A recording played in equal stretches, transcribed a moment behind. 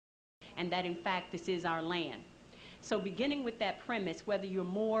and that in fact this is our land. So beginning with that premise, whether you're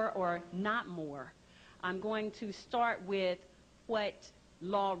Moor or not Moor, I'm going to start with what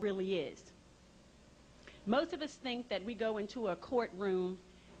law really is. Most of us think that we go into a courtroom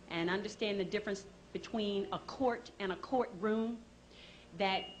and understand the difference between a court and a courtroom,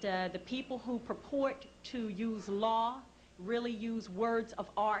 that the people who purport to use law really use words of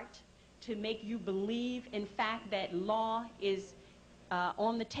art to make you believe, in fact, that law is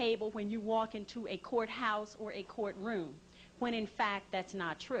on the table when you walk into a courthouse or a courtroom, when in fact that's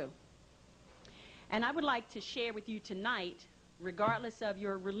not true. And I would like to share with you tonight, regardless of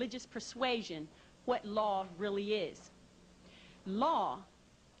your religious persuasion, what law really is. Law,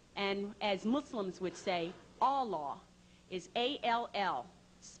 and as Muslims would say, all law, is A-L-L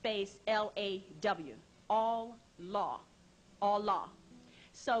space L-A-W, all law, all law.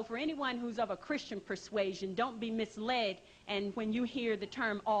 So for anyone who's of a Christian persuasion, don't be misled, and when you hear the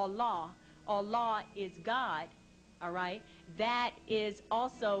term all law is God, all right? That is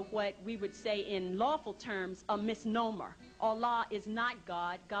also what we would say in lawful terms a misnomer. Allah is not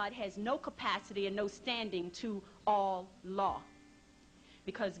God. God has no capacity and no standing to all law,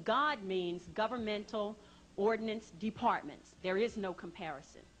 because God means governmental ordinance departments. There is no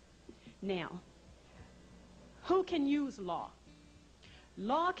comparison. Now, who can use law?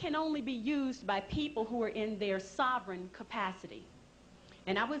 Law can only be used by people who are in their sovereign capacity.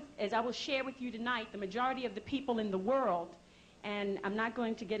 And as I will share with you tonight, the majority of the people in the world, and I'm not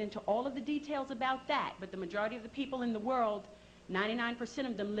going to get into all of the details about that, but the majority of the people in the world, 99%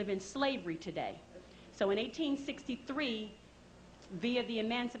 of them live in slavery today. So in 1863, via the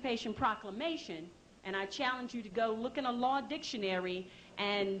Emancipation Proclamation, and I challenge you to go look in a law dictionary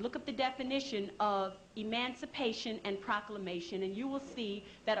and look up the definition of emancipation and proclamation, and you will see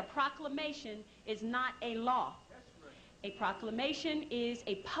that a proclamation is not a law. A proclamation is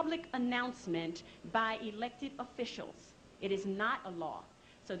a public announcement by elected officials. It is not a law.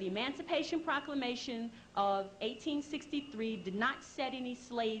 So the Emancipation Proclamation of 1863 did not set any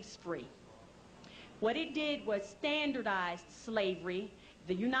slaves free. What it did was standardized slavery,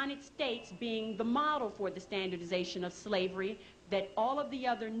 the United States being the model for the standardization of slavery, that all of the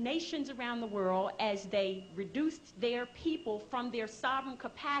other nations around the world, as they reduced their people from their sovereign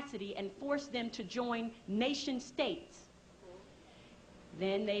capacity and forced them to join nation states,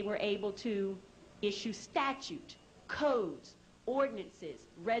 then they were able to issue statute, codes, ordinances,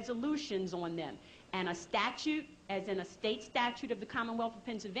 resolutions on them. And a statute, as in a state statute of the Commonwealth of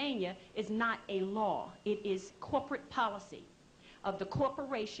Pennsylvania, is not a law. It is corporate policy of the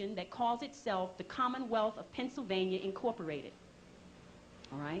corporation that calls itself the Commonwealth of Pennsylvania Incorporated.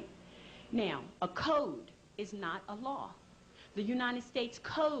 All right? Now, a code is not a law. The United States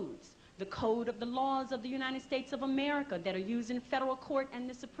codes, the code of the laws of the United States of America that are used in federal court and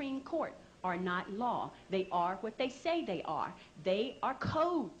the Supreme Court, are not law. They are what they say they are. They are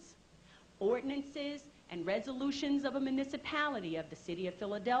codes, ordinances, and resolutions of a municipality of the city of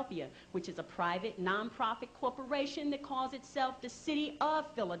Philadelphia, which is a private, non-profit corporation that calls itself the City of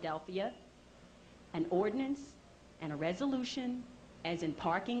Philadelphia. An ordinance and a resolution, as in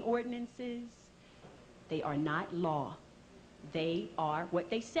parking ordinances, they are not law. They are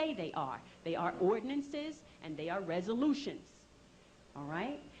what they say they are. They are ordinances and they are resolutions. All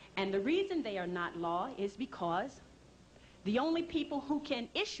right? And the reason they are not law is because the only people who can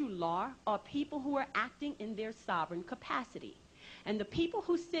issue law are people who are acting in their sovereign capacity. And the people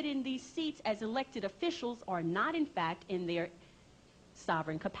who sit in these seats as elected officials are not, in fact, in their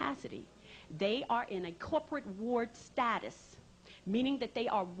sovereign capacity. They are in a corporate ward status, meaning that they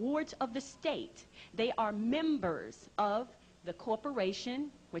are wards of the state. They are members of the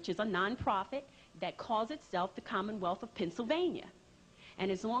corporation, which is a nonprofit, that calls itself the Commonwealth of Pennsylvania. And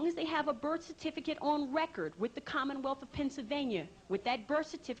as long as they have a birth certificate on record with the Commonwealth of Pennsylvania, with that birth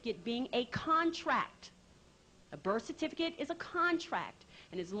certificate being a contract, a birth certificate is a contract,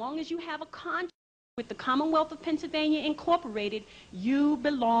 and as long as you have a contract with the Commonwealth of Pennsylvania Incorporated, you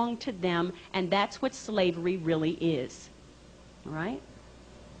belong to them, and that's what slavery really is. All right?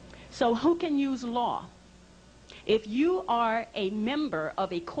 So who can use law? If you are a member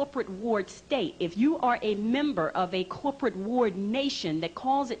of a corporate ward state, if you are a member of a corporate ward nation that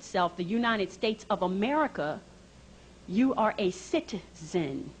calls itself the United States of America, you are a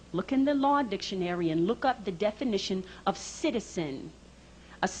citizen. Look in the law dictionary and look up the definition of citizen.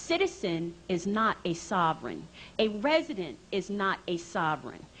 A citizen is not a sovereign. A resident is not a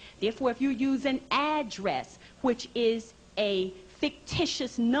sovereign. Therefore, if you use an address, which is a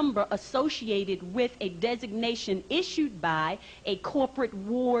fictitious number associated with a designation issued by a corporate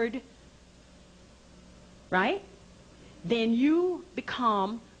ward, right? Then you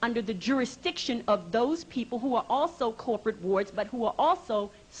become under the jurisdiction of those people who are also corporate wards, but who are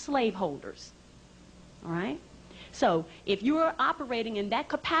also slaveholders. All right? So if you are operating in that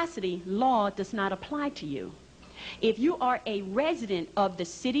capacity, law does not apply to you. If you are a resident of the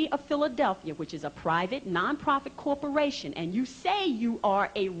city of Philadelphia, which is a private nonprofit corporation, and you say you are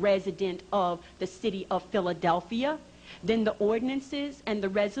a resident of the city of Philadelphia, then the ordinances and the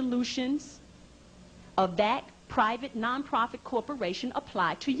resolutions of that private nonprofit corporation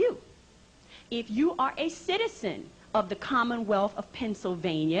apply to you. If you are a citizen of the Commonwealth of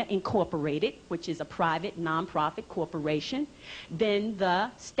Pennsylvania Incorporated, which is a private nonprofit corporation, then the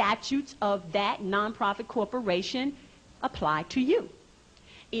statutes of that nonprofit corporation apply to you.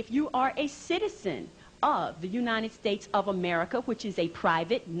 If you are a citizen of the United States of America, which is a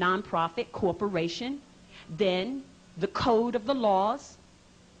private nonprofit corporation, then the code of the laws,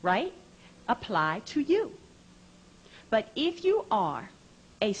 right, apply to you. But if you are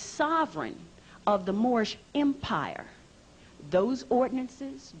a sovereign of the Moorish Empire, those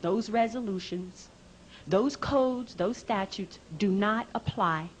ordinances, those resolutions, those codes, those statutes do not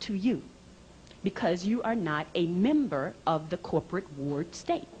apply to you because you are not a member of the corporate ward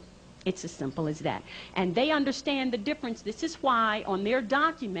state. It's as simple as that. And they understand the difference. This is why on their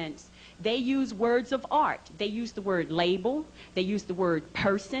documents they use words of art. They use the word label, they use the word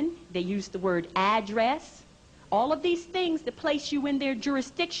person, they use the word address. All of these things that place you in their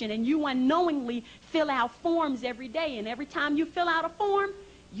jurisdiction, and you unknowingly fill out forms every day, and every time you fill out a form,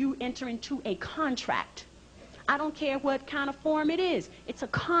 you enter into a contract. I don't care what kind of form it is. It's a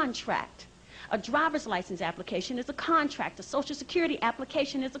contract. A driver's license application is a contract. A Social Security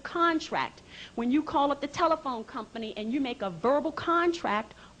application is a contract. When you call up the telephone company and you make a verbal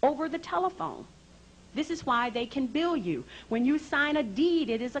contract over the telephone, this is why they can bill you. When you sign a deed,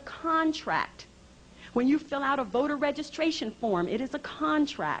 it is a contract. When you fill out a voter registration form, it is a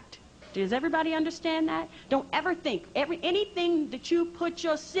contract. Does everybody understand that? Don't ever think anything that you put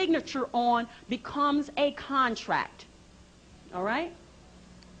your signature on becomes a contract. All right?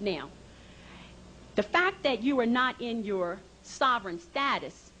 Now, the fact that you are not in your sovereign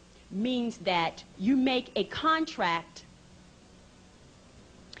status means that you make a contract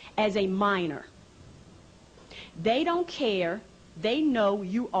as a minor. They don't care. They know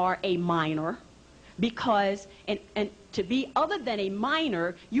you are a minor. Because, and to be other than a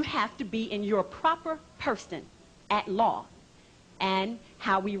minor, you have to be in your proper person at law. And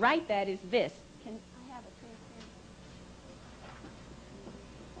how we write that is this. Can I have a transparent?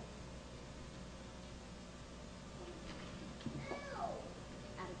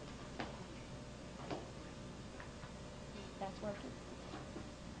 That's working.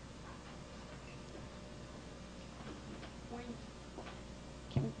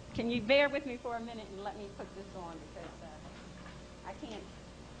 Can you bear with me for a minute and let me put this on, because I can't.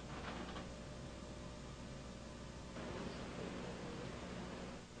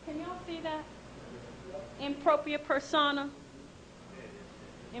 Can y'all see that? Impropria persona.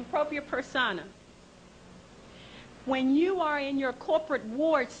 Impropria persona. When you are in your corporate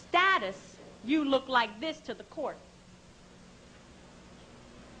ward status, you look like this to the court.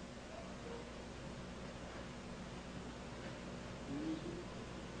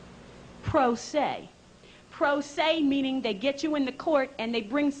 Pro se. Pro se meaning they get you in the court and they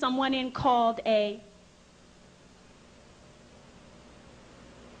bring someone in called a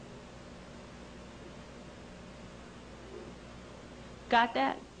got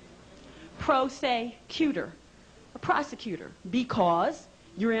that? Prosecutor, a prosecutor, because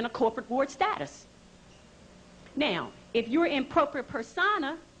you're in a corporate ward status. Now, if you're in propria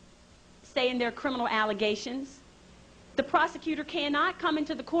persona, say in their criminal allegations, the prosecutor cannot come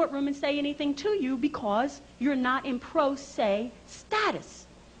into the courtroom and say anything to you because you're not in pro se status.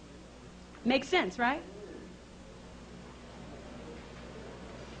 Makes sense, right?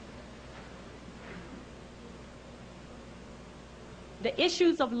 The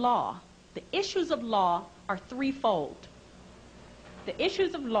issues of law are threefold. The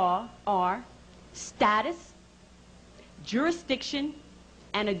issues of law are status, jurisdiction,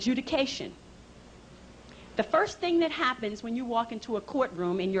 and adjudication. The first thing that happens when you walk into a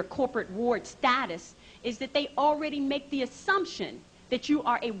courtroom in your corporate ward status is that they already make the assumption that you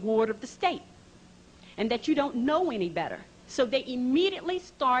are a ward of the state and that you don't know any better. So they immediately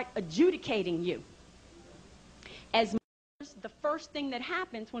start adjudicating you. As members, the first thing that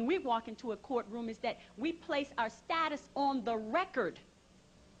happens when we walk into a courtroom is that we place our status on the record.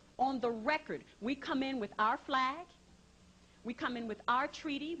 On the record. We come in with our flag. We come in with our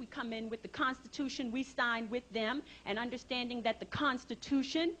treaty, we come in with the Constitution we signed with them, and understanding that the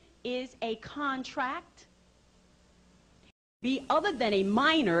Constitution is a contract. Be other than a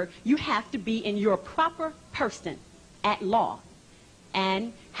minor, you have to be in your proper person at law.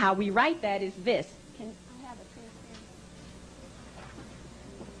 And how we write that is this. Can I have a pen here?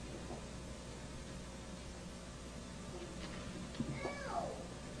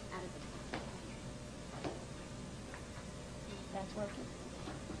 That's working.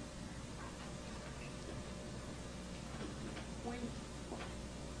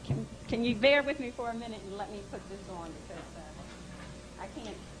 Can you bear with me for a minute and let me put this on, because I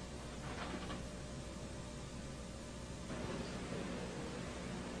can't.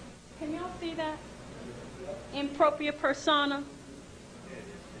 Can y'all see that? Impropria persona.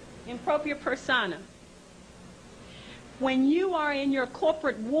 Impropria persona. When you are in your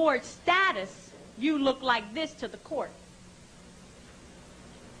corporate ward status, you look like this to the court.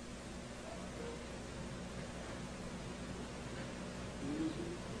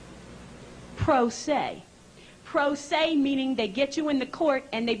 Pro se. Pro se meaning they get you in the court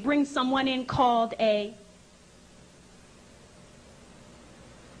and they bring someone in called a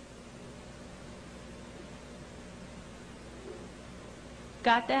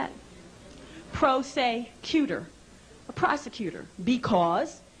got that? Pro se cutor, a prosecutor,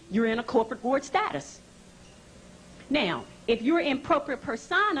 because you're in a corporate ward status. Now, if you're in propria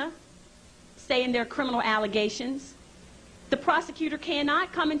persona, say in their criminal allegations, the prosecutor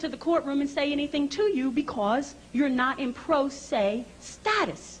cannot come into the courtroom and say anything to you because you're not in pro se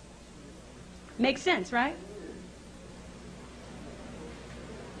status. Makes sense, right?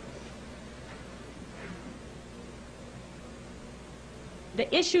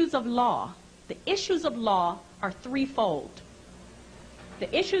 The issues of law are threefold.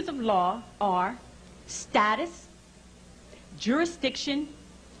 The issues of law are status, jurisdiction,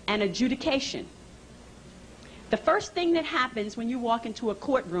 and adjudication. The first thing that happens when you walk into a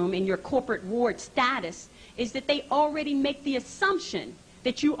courtroom in your corporate ward status is that they already make the assumption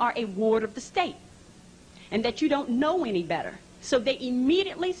that you are a ward of the state and that you don't know any better. So they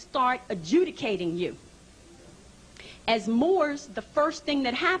immediately start adjudicating you. As Moors, the first thing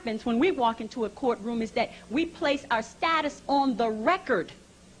that happens when we walk into a courtroom is that we place our status on the record.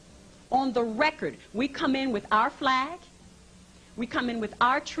 On the record. We come in with our flag. We come in with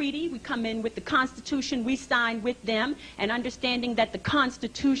our treaty. We come in with the Constitution we signed with them, and understanding that the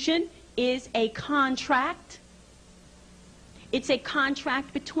Constitution is a contract. It's a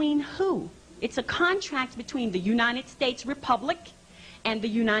contract between who? It's a contract between the United States Republic and the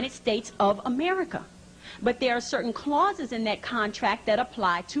United States of America. But there are certain clauses in that contract that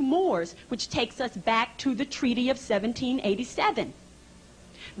apply to Moors, which takes us back to the Treaty of 1787.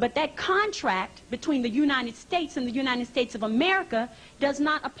 But that contract between the United States and the United States of America does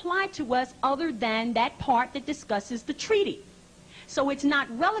not apply to us other than that part that discusses the treaty. So it's not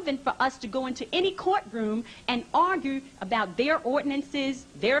relevant for us to go into any courtroom and argue about their ordinances,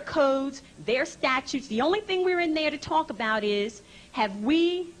 their codes, their statutes. The only thing we're in there to talk about is, have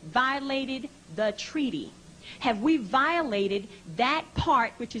we violated the treaty? Have we violated that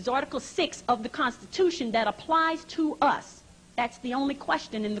part, which is Article 6 of the Constitution, that applies to us? That's the only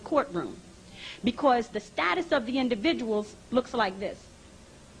question in the courtroom, because the status of the individuals looks like this.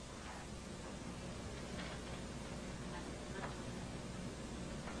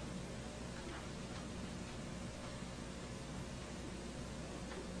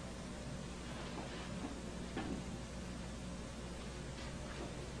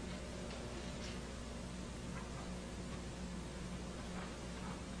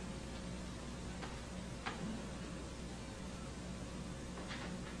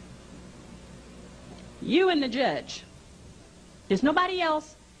 You and the judge. There's nobody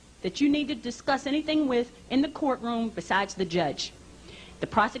else that you need to discuss anything with in the courtroom besides the judge. The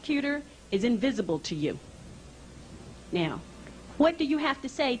prosecutor is invisible to you. Now, what do you have to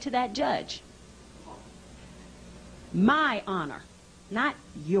say to that judge? My honor, not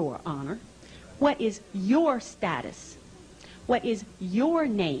your honor. What is your status? What is your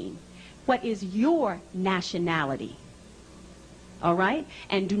name? What is your nationality? All right?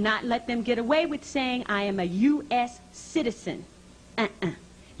 And do not let them get away with saying, I am a U.S. citizen.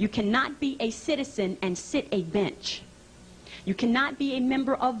 You cannot be a citizen and sit a bench. You cannot be a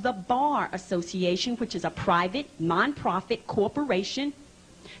member of the Bar Association, which is a private, non-profit corporation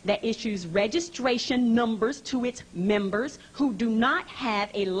that issues registration numbers to its members who do not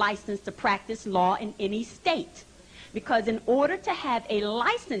have a license to practice law in any state. Because in order to have a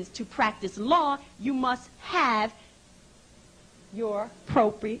license to practice law, you must have your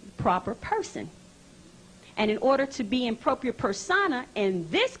proper person. And in order to be in propria persona in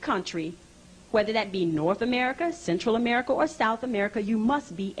this country, Whether that be North America, Central America, or South America, you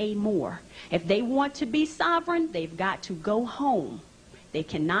must be a Moor. If they want to be sovereign, they've got to go home. They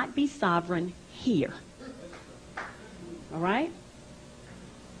cannot be sovereign here. All right?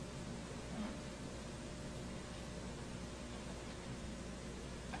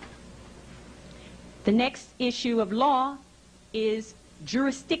 The next issue of law is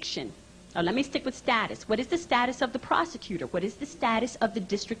jurisdiction. Now, let me stick with status. What is the status of the prosecutor? What is the status of the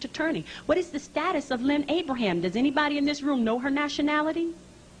district attorney? What is the status of Lynn Abraham? Does anybody in this room know her nationality?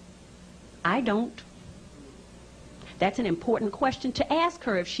 I don't. That's an important question to ask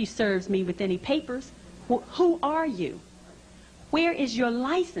her if she serves me with any papers. Who are you? Where is your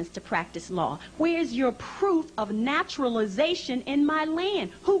license to practice law? Where is your proof of naturalization in my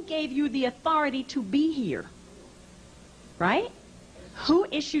land? Who gave you the authority to be here? Right? Who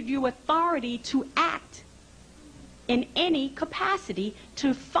issued you authority to act in any capacity,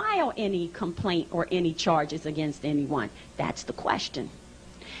 to file any complaint or any charges against anyone? That's the question.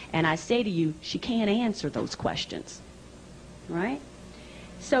 And I say to you, she can't answer those questions. Right?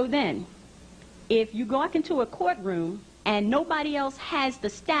 So then, if you walk into a courtroom and nobody else has the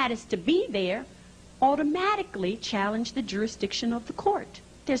status to be there, automatically challenge the jurisdiction of the court.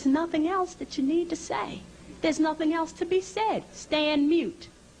 There's nothing else that you need to say. There's nothing else to be said. Stand mute.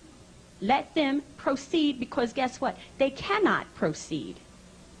 Let them proceed, because guess what? They cannot proceed.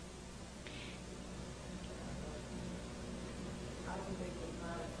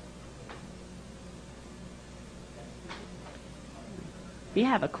 We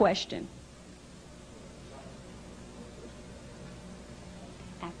have a question.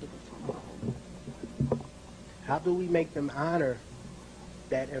 After this one. How do we make them honor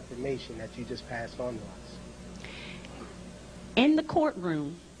that information that you just passed on to us? In the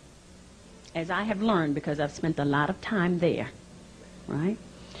courtroom, as I have learned, because I've spent a lot of time there, right?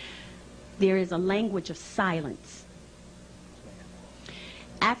 There is a language of silence.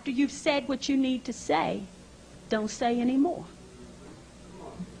 After you've said what you need to say, don't say any more.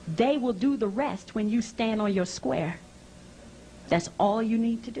 They will do the rest when you stand on your square. That's all you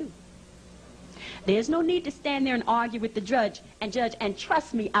need to do. There's no need to stand there and argue with the judge, and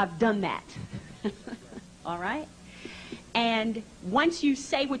trust me, I've done that. All right? And once you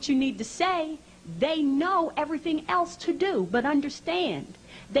say what you need to say, they know everything else to do. But understand,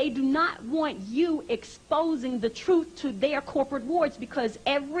 they do not want you exposing the truth to their corporate wards, because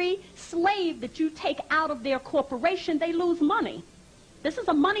every slave that you take out of their corporation, they lose money. This is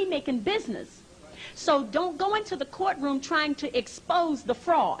a money-making business. So don't go into the courtroom trying to expose the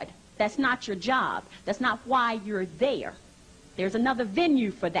fraud. That's not your job. That's not why you're there. There's another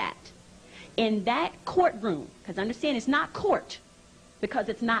venue for that. In that courtroom, because understand it's not court, because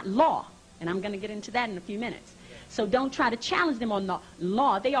it's not law. And I'm going to get into that in a few minutes. So don't try to challenge them on the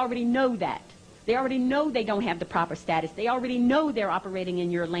law. They already know that. They already know they don't have the proper status. They already know they're operating in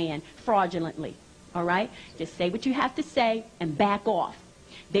your land fraudulently. All right? Just say what you have to say and back off.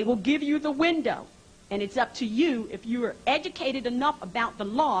 They will give you the window. And it's up to you. If you're educated enough about the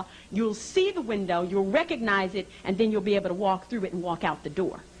law, you'll see the window, you'll recognize it, and then you'll be able to walk through it and walk out the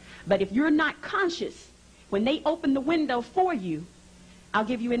door. But if you're not conscious, when they open the window for you, I'll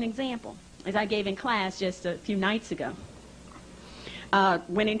give you an example, as I gave in class just a few nights ago.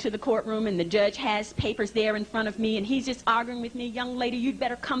 Went into the courtroom, and the judge has papers there in front of me, and he's just arguing with me, young lady, you'd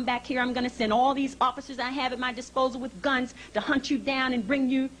better come back here. I'm going to send all these officers I have at my disposal with guns to hunt you down and bring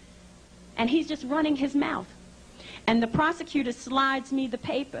you. And he's just running his mouth. And the prosecutor slides me the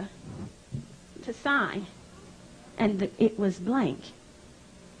paper to sign, and it was blank.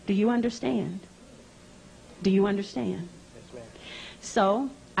 Do you understand? Do you understand? Yes, ma'am. So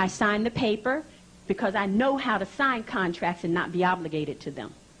I signed the paper because I know how to sign contracts and not be obligated to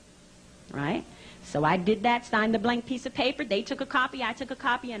them. Right? So I did that, signed the blank piece of paper. They took a copy, I took a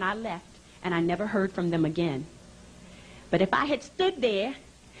copy, and I left. And I never heard from them again. But if I had stood there,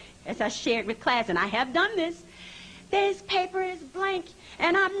 as I shared with class, and I have done this paper is blank,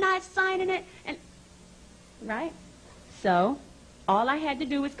 and I'm not signing it, and right? So all I had to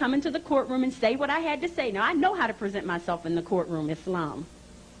do was come into the courtroom and say what I had to say. Now, I know how to present myself in the courtroom, Islam,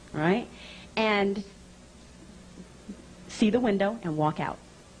 right? And see the window and walk out.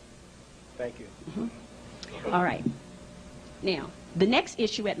 Thank you. Mm-hmm. All right. Now, the next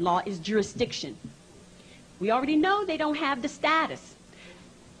issue at law is jurisdiction. We already know they don't have the status.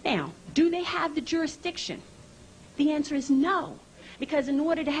 Now, do they have the jurisdiction? The answer is no. Because in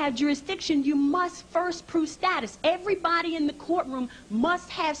order to have jurisdiction, you must first prove status. Everybody in the courtroom must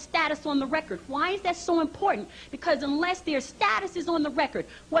have status on the record. Why is that so important? Because unless their status is on the record,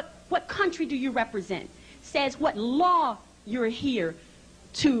 what country do you represent? Says what law you're here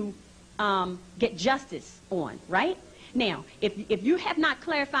to get justice on, right? Now, if you have not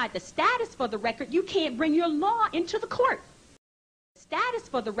clarified the status for the record, you can't bring your law into the court. Status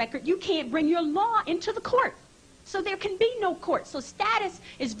for the record, you can't bring your law into the court. So there can be no court. So status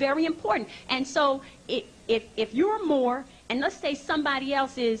is very important. And so if you're Moor, and let's say somebody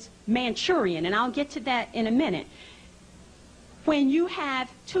else is Manchurian, and I'll get to that in a minute, when you have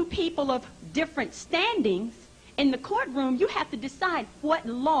two people of different standings in the courtroom, you have to decide what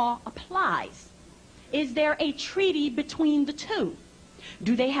law applies. Is there a treaty between the two?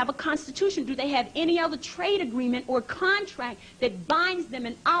 Do they have a constitution? Do they have any other trade agreement or contract that binds them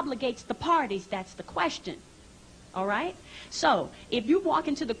and obligates the parties? That's the question. All right? So, if you walk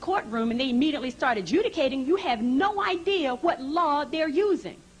into the courtroom and they immediately start adjudicating, you have no idea what law they're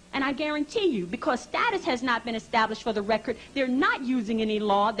using. And I guarantee you, because status has not been established for the record, they're not using any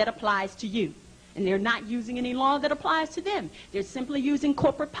law that applies to you. And they're not using any law that applies to them. They're simply using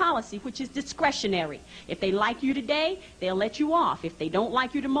corporate policy, which is discretionary. If they like you today, they'll let you off. If they don't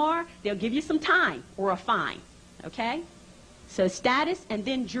like you tomorrow, they'll give you some time or a fine. Okay? So status and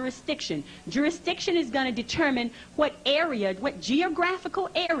then jurisdiction. Jurisdiction is going to determine what area, what geographical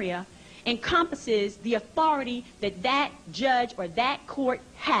area encompasses the authority that that judge or that court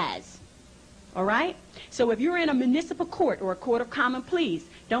has. All right? So if you're in a municipal court or a court of common pleas,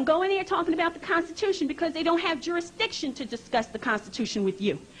 don't go in there talking about the Constitution because they don't have jurisdiction to discuss the Constitution with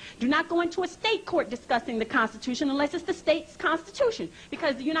you. Do not go into a state court discussing the Constitution unless it's the state's Constitution.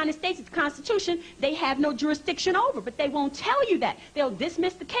 Because the United States' Constitution, they have no jurisdiction over, but they won't tell you that. They'll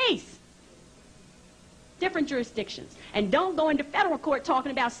dismiss the case. Different jurisdictions. And don't go into federal court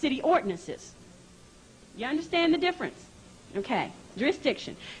talking about city ordinances. You understand the difference? Okay.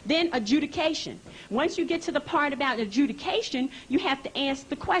 Jurisdiction. Then adjudication. Once you get to the part about adjudication, you have to ask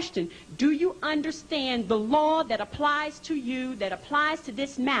the question, do you understand the law that applies to you, that applies to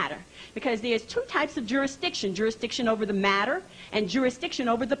this matter? Because there's two types of jurisdiction. Jurisdiction over the matter and jurisdiction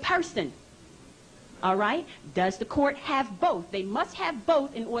over the person. All right? Does the court have both? They must have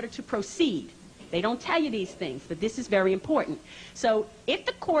both in order to proceed. They don't tell you these things, but this is very important. So if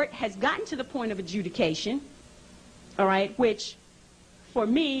the court has gotten to the point of adjudication, all right, which for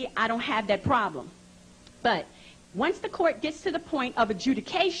me, I don't have that problem. But once the court gets to the point of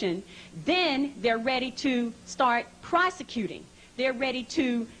adjudication, then they're ready to start prosecuting. They're ready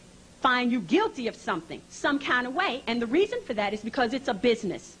to find you guilty of something, some kind of way. And the reason for that is because it's a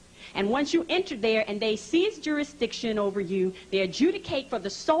business. And once you enter there and they seize jurisdiction over you, they adjudicate for the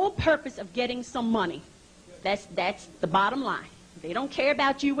sole purpose of getting some money. That's the bottom line. They don't care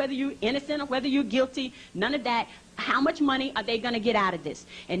about you, whether you're innocent or whether you're guilty, none of that. How much money are they going to get out of this?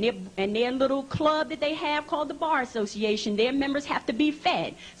 And their little club that they have called the Bar Association, their members have to be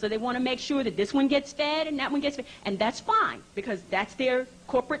fed. So they want to make sure that this one gets fed and that one gets fed. And that's fine, because that's their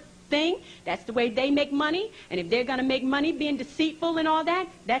corporate thing. That's the way they make money. And if they're going to make money being deceitful and all that,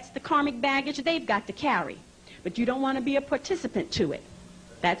 that's the karmic baggage they've got to carry. But you don't want to be a participant to it.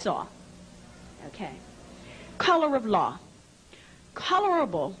 That's all. Okay. Color of law.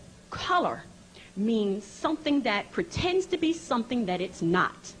 Colorable, color, means something that pretends to be something that it's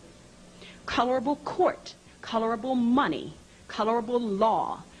not. Colorable court, colorable money, colorable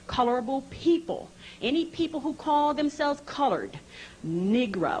law, colorable people. Any people who call themselves colored,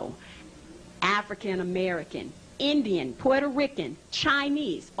 Negro, African American, Indian, Puerto Rican,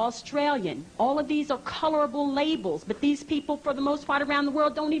 Chinese, Australian, all of these are colorable labels, but these people for the most part around the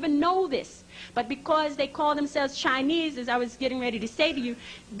world don't even know this. But because they call themselves Chinese, as I was getting ready to say to you,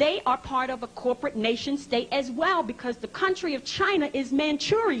 they are part of a corporate nation state as well, because the country of China is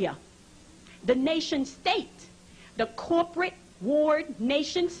Manchuria. The nation state, the corporate ward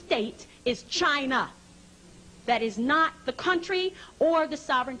nation state is China. That is not the country or the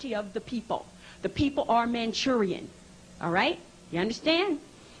sovereignty of the people. The people are Manchurian. All right? You understand?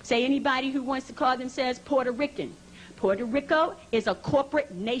 Say anybody who wants to call themselves Puerto Rican. Puerto Rico is a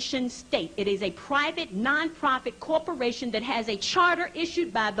corporate nation state. It is a private, non-profit corporation that has a charter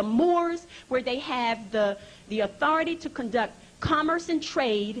issued by the Moors, where they have the authority to conduct commerce and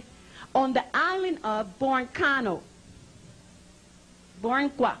trade on the island of Borincano.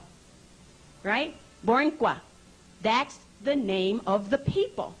 Borinqua. Right? Borinqua. That's the name of the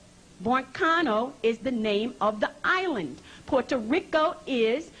people. Borincano is the name of the island. Puerto Rico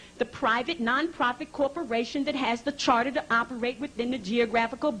is the private non-profit corporation that has the charter to operate within the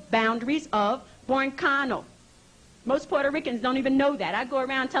geographical boundaries of Borincano. Most Puerto Ricans don't even know that. I go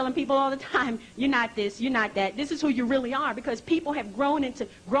around telling people all the time, you're not this, you're not that. This is who you really are, because people have grown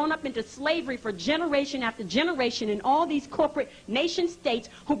up into slavery for generation after generation in all these corporate nation states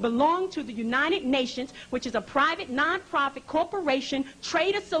who belong to the United Nations, which is a private, non-profit corporation,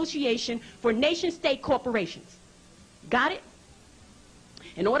 trade association for nation-state corporations. Got it?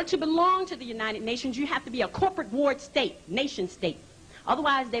 In order to belong to the United Nations, you have to be a corporate ward state, nation state.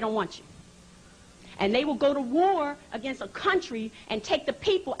 Otherwise, they don't want you. And they will go to war against a country and take the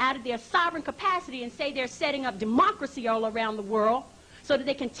people out of their sovereign capacity and say they're setting up democracy all around the world so that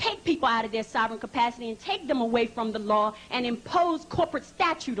they can take people out of their sovereign capacity and take them away from the law and impose corporate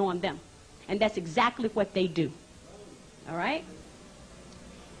statute on them. And that's exactly what they do. All right?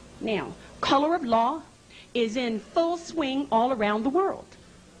 Now, color of law is in full swing all around the world.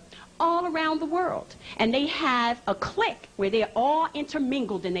 All around the world. And they have a clique where they're all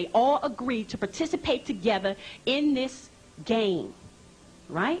intermingled and they all agree to participate together in this game.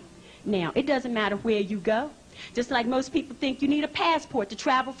 Right? Now, it doesn't matter where you go. Just like most people think you need a passport to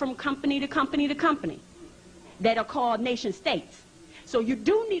travel from company to company to company that are called nation states. So you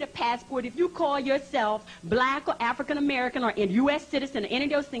do need a passport if you call yourself black or African American or a U.S. citizen or any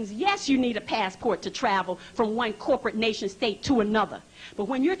of those things. Yes, you need a passport to travel from one corporate nation state to another. But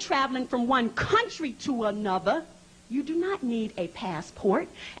when you're traveling from one country to another, you do not need a passport.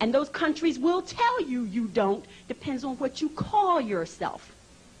 And those countries will tell you you don't. Depends on what you call yourself.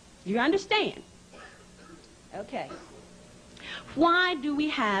 You understand? Okay. Why do we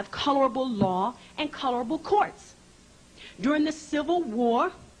have colorable law and colorable courts? During the Civil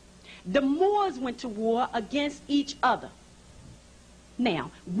War, the Moors went to war against each other.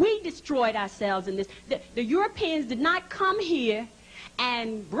 Now, we destroyed ourselves in this. The Europeans did not come here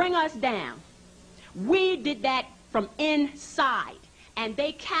and bring us down. We did that from inside, and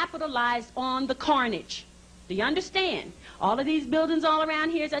they capitalized on the carnage. Do you understand? All of these buildings all around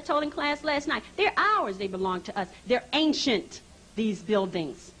here, as I told in class last night, they're ours. They belong to us. They're ancient, these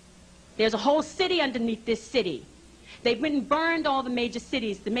buildings. There's a whole city underneath this city. They went and burned all the major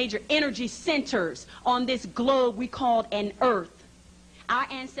cities, the major energy centers on this globe we called an earth. Our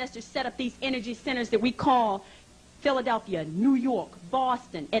ancestors set up these energy centers that we call Philadelphia, New York,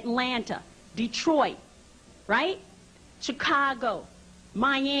 Boston, Atlanta, Detroit, right? Chicago,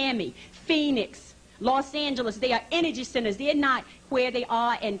 Miami, Phoenix, Los Angeles. They are energy centers. They're not where they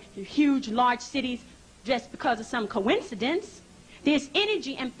are in huge, large cities just because of some coincidence. There's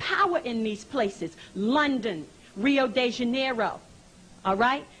energy and power in these places. London, Rio de Janeiro, all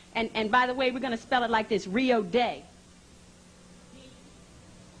right? And by the way, we're going to spell it like this, Rio de.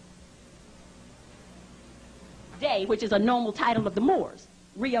 De, which is a normal title of the Moors.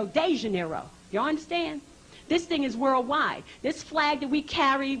 Rio de Janeiro. You understand? This thing is worldwide. This flag that we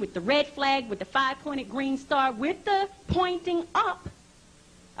carry with the red flag, with the five-pointed green star, with the pointing up,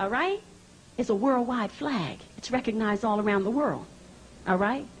 all right, is a worldwide flag. It's recognized all around the world, all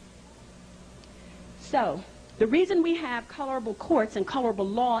right? So, the reason we have colorable courts and colorable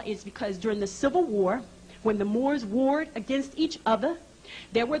law is because during the Civil War, when the Moors warred against each other,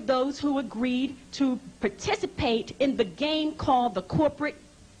 there were those who agreed to participate in the game called the corporate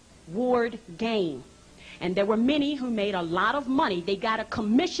ward game. And there were many who made a lot of money. They got a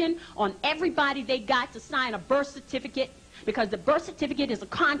commission on everybody they got to sign a birth certificate, because the birth certificate is a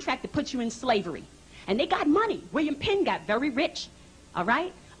contract that puts you in slavery. And they got money. William Penn got very rich, all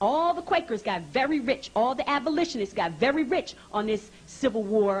right? All the Quakers got very rich. All the abolitionists got very rich on this Civil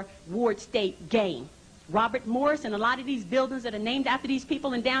War ward state game. Robert Morris and a lot of these buildings that are named after these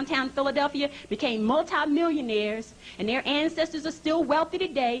people in downtown Philadelphia became multimillionaires, and their ancestors are still wealthy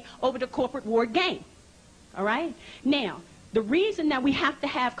today over the corporate ward game. All right? Now, the reason that we have to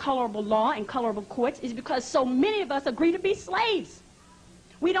have colorable law and colorable courts is because so many of us agree to be slaves.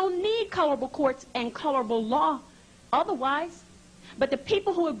 We don't need colorable courts and colorable law otherwise. But the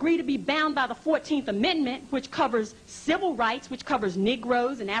people who agree to be bound by the 14th Amendment, which covers civil rights, which covers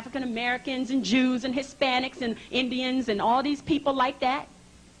Negroes and African Americans and Jews and Hispanics and Indians and all these people like that,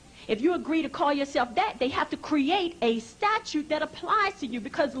 if you agree to call yourself that, they have to create a statute that applies to you,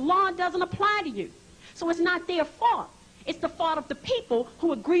 because law doesn't apply to you. So it's not their fault. It's the fault of the people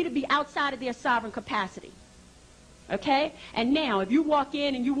who agree to be outside of their sovereign capacity. Okay? And now, if you walk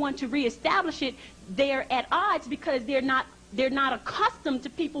in and you want to reestablish it, they're at odds because they're not accustomed to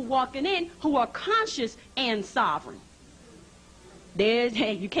people walking in who are conscious and sovereign.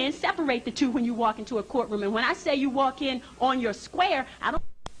 You can't separate the two when you walk into a courtroom. And when I say you walk in on your square, I don't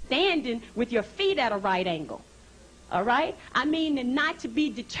mean standing with your feet at a right angle. All right? I mean not to be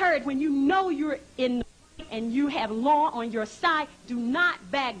deterred when you know you're in the right and you have law on your side. Do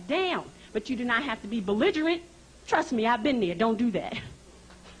not back down. But you do not have to be belligerent. Trust me, I've been there. Don't do that.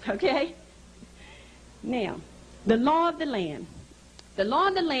 Okay? Now, the law of the land. The law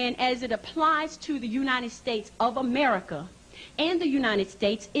of the land as it applies to the United States of America and the United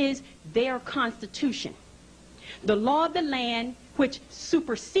States is their Constitution. The law of the land, which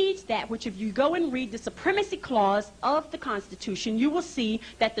supersedes that, which if you go and read the Supremacy Clause of the Constitution, you will see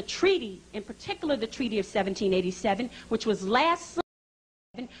that the treaty, in particular the Treaty of 1787, which was last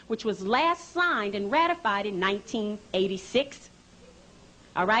signed and ratified in 1986,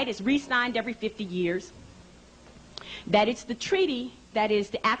 all right, it's re-signed every 50 years, that it's the treaty that is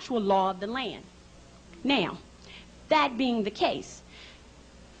the actual law of the land. Now, that being the case,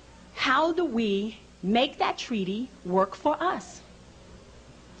 how do we make that treaty work for us?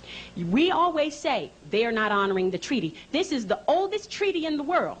 We always say they're not honoring the treaty. This is the oldest treaty in the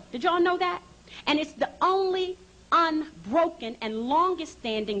world. Did y'all know that? And it's the only unbroken and longest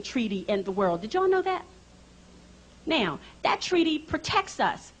standing treaty in the world. Did y'all know that? Now, that treaty protects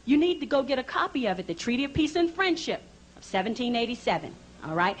us. You need to go get a copy of it, the Treaty of Peace and Friendship of 1787,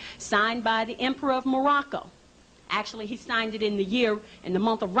 all right, signed by the Emperor of Morocco. Actually, he signed it in the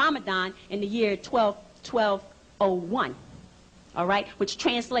month of Ramadan in the year 1201, all right, which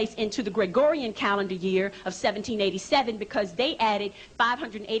translates into the Gregorian calendar year of 1787 because they added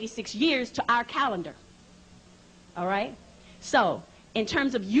 586 years to our calendar, all right? So, in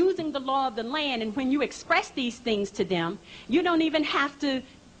terms of using the law of the land, and when you express these things to them, you don't even have to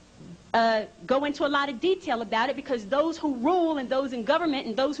go into a lot of detail about it because those who rule and those in government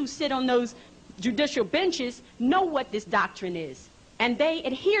and those who sit on those judicial benches know what this doctrine is. And they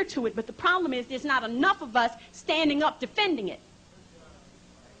adhere to it, but the problem is there's not enough of us standing up defending it.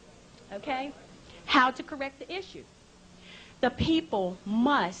 Okay? How to correct the issue? The people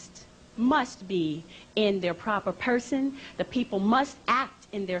must be in their proper person. The people must act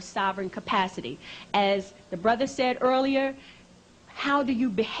in their sovereign capacity. As the brother said earlier, how do you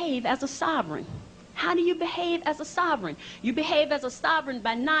behave as a sovereign? How do you behave as a sovereign? You behave as a sovereign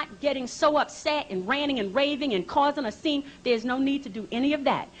by not getting so upset and ranting and raving and causing a scene. There's no need to do any of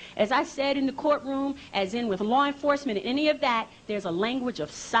that. As I said in the courtroom, as in with law enforcement and any of that, there's a language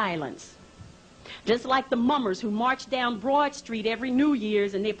of silence. Just like the mummers who march down Broad Street every New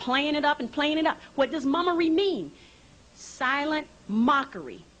Year's and they're playing it up and playing it up. What does mummery mean? Silent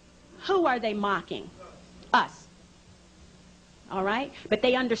mockery. Who are they mocking? Us. All right? But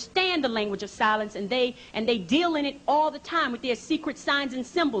they understand the language of silence and they deal in it all the time with their secret signs and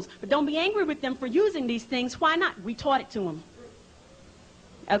symbols. But don't be angry with them for using these things. Why not? We taught it to them.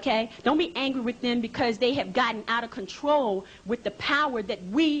 Okay? Don't be angry with them because they have gotten out of control with the power that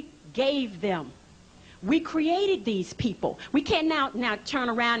we gave them. We created these people. We can't now turn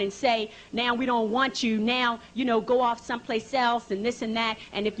around and say, now we don't want you, now, you know, go off someplace else and this and that.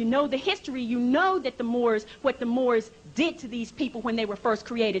 And if you know the history, you know that the Moors, what the Moors did to these people when they were first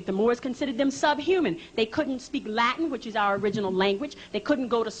created. The Moors considered them subhuman. They couldn't speak Latin, which is our original language. They couldn't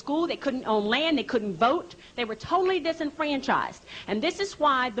go to school. They couldn't own land. They couldn't vote. They were totally disenfranchised. And this is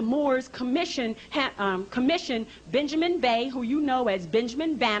why the Moors commissioned Benjamin Bay, who you know as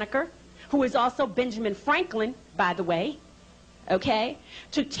Benjamin Banneker, who is also Benjamin Franklin, by the way, okay,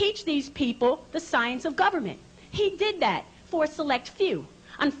 to teach these people the science of government. He did that for a select few.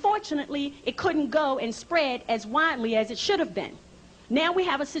 Unfortunately, it couldn't go and spread as widely as it should have been. Now we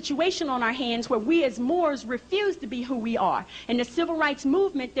have a situation on our hands where we as Moors refuse to be who we are. In the civil rights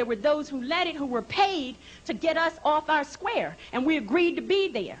movement, there were those who led it who were paid to get us off our square, and we agreed to be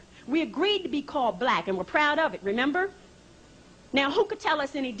there. We agreed to be called black, and we're proud of it, remember? Now, who could tell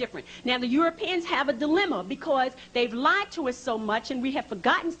us any different? Now, the Europeans have a dilemma because they've lied to us so much and we have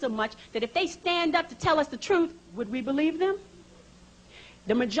forgotten so much that if they stand up to tell us the truth, would we believe them?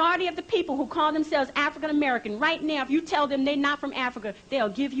 The majority of the people who call themselves African American, right now, if you tell them they're not from Africa, they'll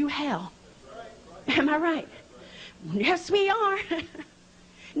give you hell. Am I right? Yes, we are.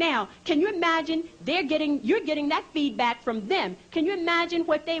 Now, can you imagine you're getting that feedback from them. Can you imagine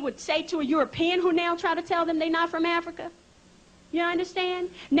what they would say to a European who now try to tell them they're not from Africa? You understand?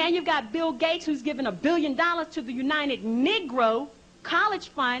 Now you've got Bill Gates who's given $1 billion to the United Negro College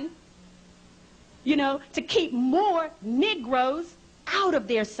Fund, you know, to keep more Negroes out of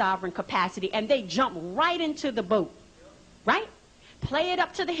their sovereign capacity, and they jump right into the boat, right? Play it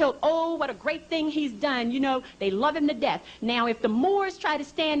up to the hilt. Oh, what a great thing he's done. You know, they love him to death. Now, if the Moors try to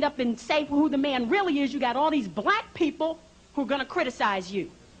stand up and say who the man really is, you got all these black people who are going to criticize you.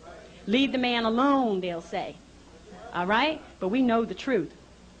 Leave the man alone, they'll say. All right? But we know the truth.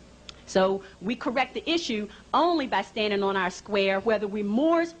 So we correct the issue only by standing on our square, whether we're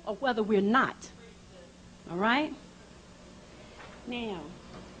Moors or whether we're not. All right? Now,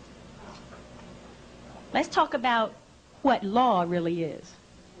 Let's talk about what law really is.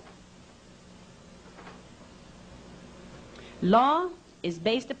 Law is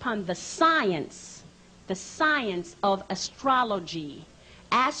based upon the science of astrology,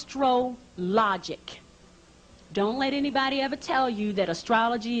 astrologic. Don't let anybody ever tell you that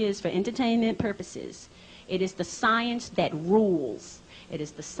astrology is for entertainment purposes. It is the science that rules. It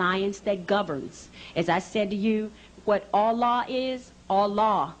is the science that governs. As I said to you, what all law is, all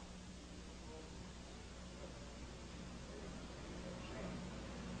law.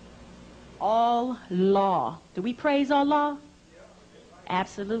 All law. Do we praise Allah?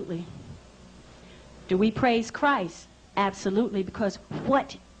 Absolutely. Do we praise Christ? Absolutely, because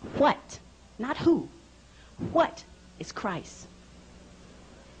what, not who, what is Christ?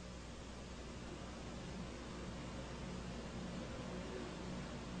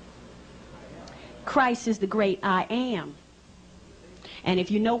 Christ is the great I am. And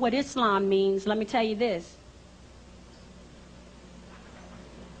if you know what Islam means, let me tell you this.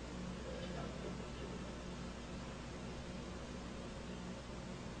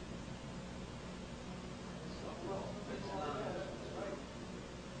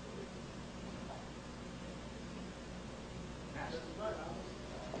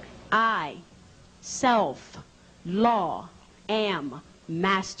 I, self, law, am,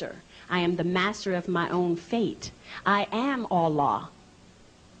 master. I am the master of my own fate. I am Allah.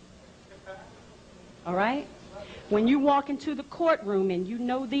 All right? When you walk into the courtroom and you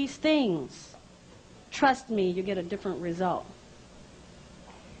know these things, trust me, you get a different result.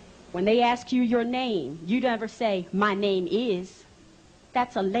 When they ask you your name, you never say, my name is.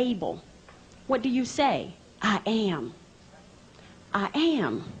 That's a label. What do you say? I am. I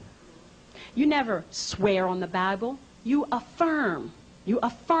am. You never swear on the Bible. You affirm. You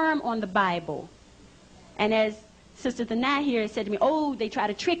affirm on the Bible. And as Sister Thanai here said to me, oh, they try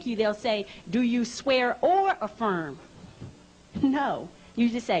to trick you. They'll say, do you swear or affirm? No. You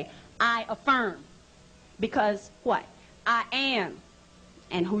just say, I affirm. Because what? I am.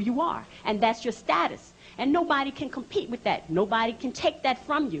 And who you are. And that's your status. And nobody can compete with that. Nobody can take that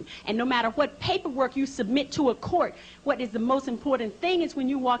from you. And no matter what paperwork you submit to a court, what is the most important thing is when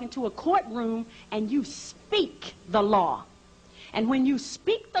you walk into a courtroom and you speak the law. And when you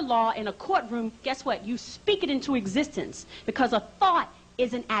speak the law in a courtroom, guess what? You speak it into existence. Because a thought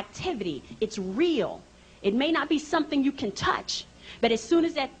is an activity. It's real. It may not be something you can touch. But as soon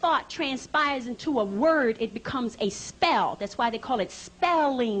as that thought transpires into a word, it becomes a spell. That's why they call it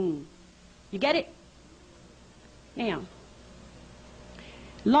spelling. You get it? Now,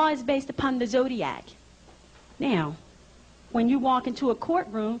 law is based upon the zodiac. Now, when you walk into a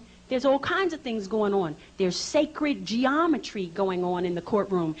courtroom, there's all kinds of things going on. There's sacred geometry going on in the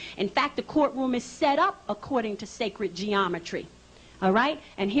courtroom. In fact, the courtroom is set up according to sacred geometry. All right?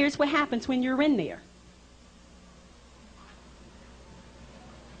 And here's what happens when you're in there.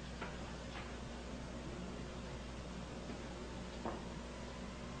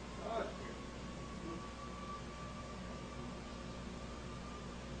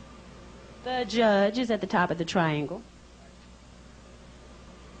 The judge is at the top of the triangle.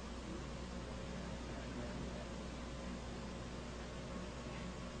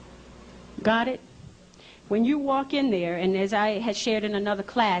 Got it? When you walk in there, and as I had shared in another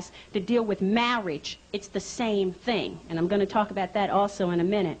class, to deal with marriage, it's the same thing. And I'm going to talk about that also in a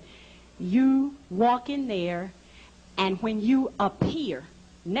minute. You walk in there, and when you appear,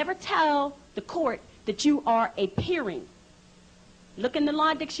 never tell the court that you are appearing. Look in the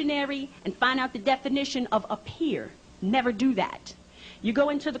law dictionary and find out the definition of appear. Never do that. You go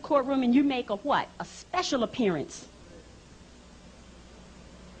into the courtroom and you make a what? A special appearance.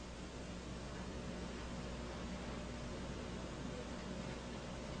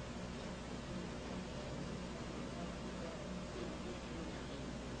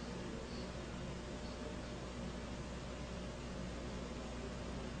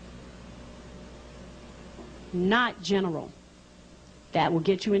 Not general. That will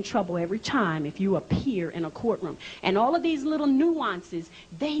get you in trouble every time if you appear in a courtroom. And all of these little nuances,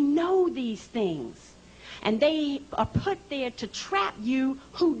 they know these things. And they are put there to trap you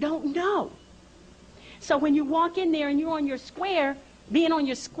who don't know. So when you walk in there and you're on your square, being on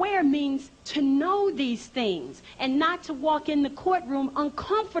your square means to know these things and not to walk in the courtroom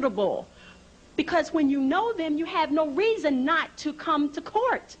uncomfortable. Because when you know them, you have no reason not to come to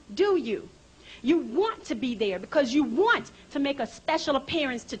court, do you? You want to be there because you want to make a special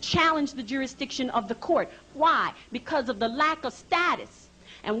appearance to challenge the jurisdiction of the court. Why? Because of the lack of status.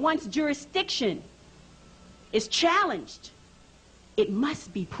 And once jurisdiction is challenged, it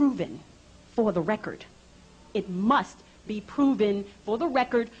must be proven for the record. It must be proven for the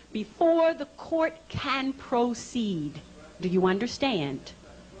record before the court can proceed. Do you understand?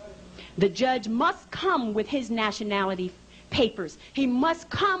 The judge must come with his nationality papers. He must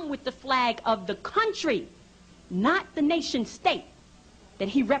come with the flag of the country, not the nation state that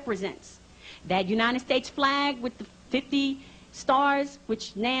he represents. That United States flag with the 50 stars,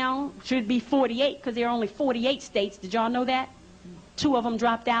 which now should be 48 because there are only 48 states. Did y'all know that? 2 of them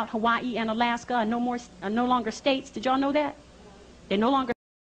dropped out, Hawaii and Alaska are no longer states. Did y'all know that? They're no longer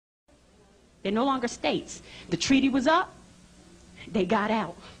states. The treaty was up, they got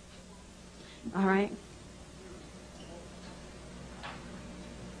out. All right?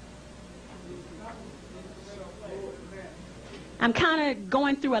 I'm kind of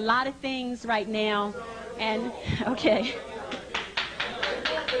going through a lot of things right now, and okay.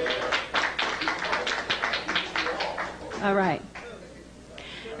 All right.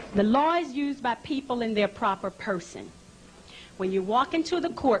 The law is used by people in their proper person. When you walk into the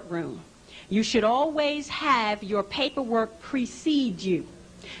courtroom, you should always have your paperwork precede you.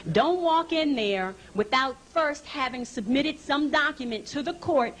 Don't walk in there without first having submitted some document to the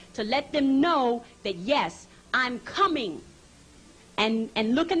court to let them know that, yes, I'm coming.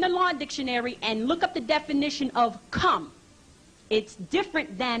 And look in the law dictionary and look up the definition of come. It's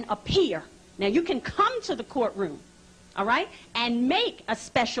different than appear. Now, you can come to the courtroom, all right, and make a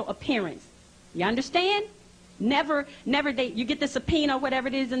special appearance. You understand? Never, you get the subpoena, whatever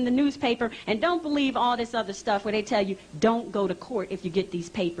it is in the newspaper, and don't believe all this other stuff where they tell you, don't go to court if you get these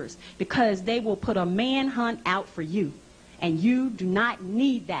papers, because they will put a manhunt out for you, and you do not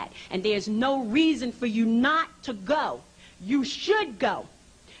need that. And there's no reason for you not to go. You should go.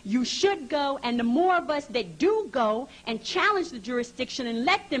 You should go, and the more of us that do go and challenge the jurisdiction and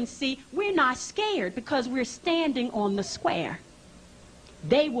let them see we're not scared because we're standing on the square,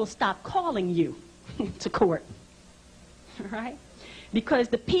 they will stop calling you to court. All right? Because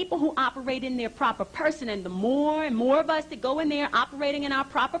the people who operate in their proper person, and the more and more of us that go in there operating in our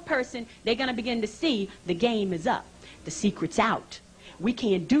proper person, they're going to begin to see the game is up. The secret's out. We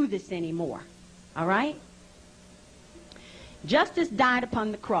can't do this anymore. All right? Justice died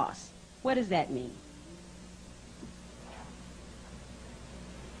upon the cross. What does that mean?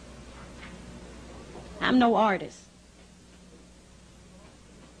 I'm no artist.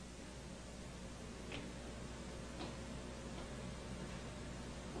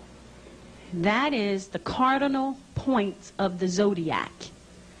 That is the cardinal points of the zodiac.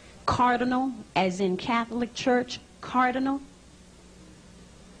 Cardinal, as in Catholic Church, cardinal.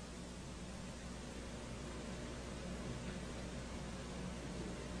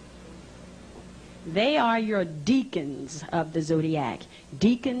 They are your deacons of the zodiac.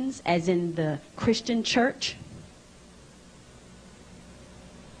 Deacons, as in the Christian church.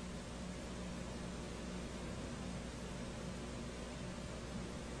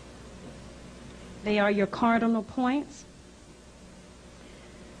 They are your cardinal points.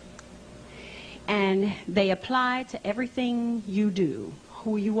 And they apply to everything you do.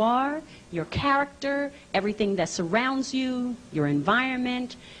 Who you are, your character, everything that surrounds you, your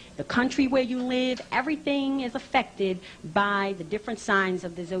environment, the country where you live, everything is affected by the different signs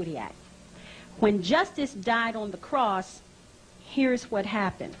of the zodiac. When justice died on the cross, here's what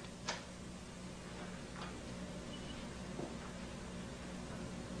happened.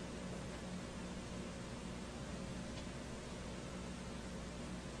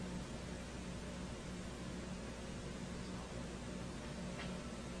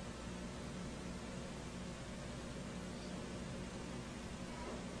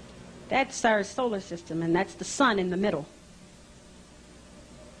 That's our solar system, and that's the sun in the middle.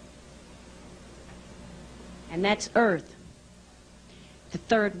 And that's Earth, the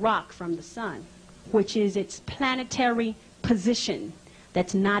third rock from the sun, which is its planetary position.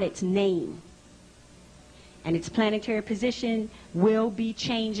 That's not its name. And its planetary position will be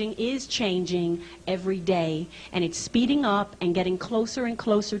changing, is changing every day. And it's speeding up and getting closer and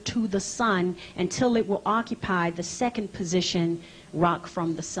closer to the sun until it will occupy the second position, rock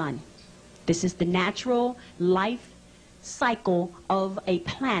from the sun. This is the natural life cycle of a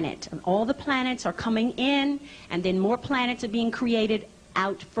planet. And all the planets are coming in, and then more planets are being created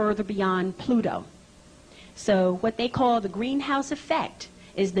out further beyond Pluto. So what they call the greenhouse effect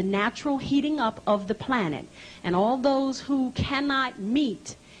is the natural heating up of the planet. And all those who cannot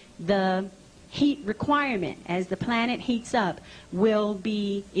meet the heat requirement as the planet heats up will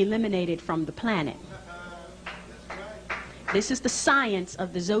be eliminated from the planet. This is the science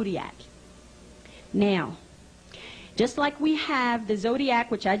of the zodiac. Now, just like we have the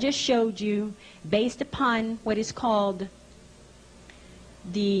zodiac, which I just showed you, based upon what is called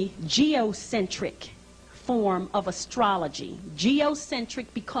the geocentric form of astrology. Geocentric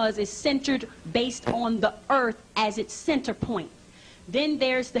because it's centered based on the earth as its center point. Then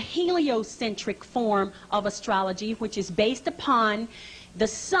there's the heliocentric form of astrology, which is based upon the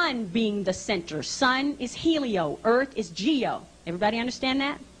sun being the center. Sun is helio, earth is geo. Everybody understand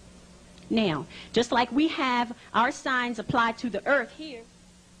that? Now, just like we have our signs applied to the earth here,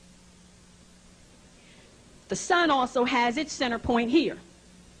 the sun also has its center point here.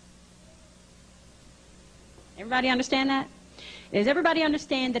 Everybody understand that? Does everybody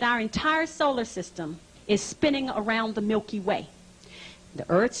understand that our entire solar system is spinning around the Milky Way? The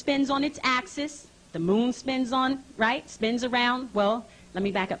earth spins on its axis, the moon spins on, right, spins around, well, let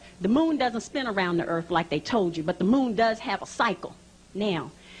me back up. The moon doesn't spin around the earth like they told you, but the moon does have a cycle.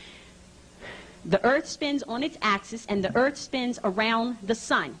 Now, the earth spins on its axis and the earth spins around the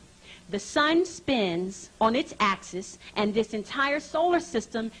sun. The sun spins on its axis and this entire solar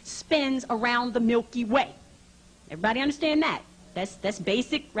system spins around the Milky Way. Everybody understand that? That's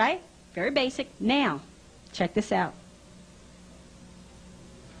basic, right? Very basic. Now, check this out.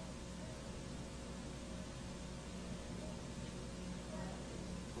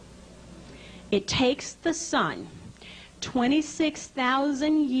 It takes the sun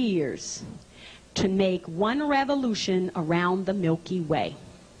 26,000 years to make one revolution around the Milky Way.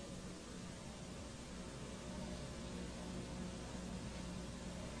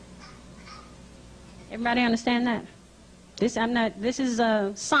 Everybody understand that? This is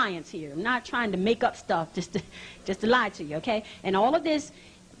science here. I'm not trying to make up stuff just to lie to you, okay? And all of this,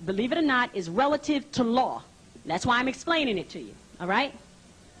 believe it or not, is relative to law. That's why I'm explaining it to you, all right?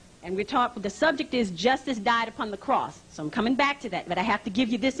 And the subject is justice died upon the cross. So I'm coming back to that, but I have to give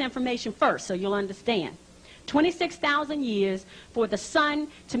you this information first so you'll understand. 26,000 years for the sun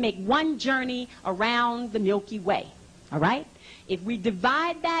to make one journey around the Milky Way, all right? If we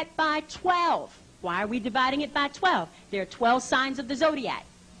divide that by 12, why are we dividing it by 12? There are 12 signs of the zodiac,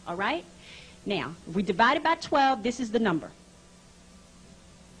 all right? Now, if we divide it by 12, this is the number.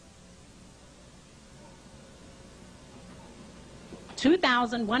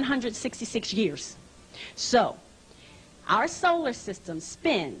 (2,166 years. So, our solar system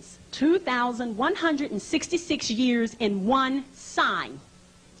spins 2,166 years in one sign.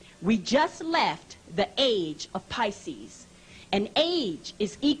 We just left the age of Pisces. An age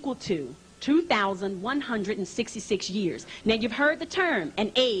is equal to 2,166 years. Now, you've heard the term,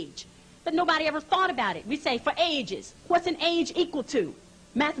 an age, but nobody ever thought about it. We say, for ages, what's an age equal to?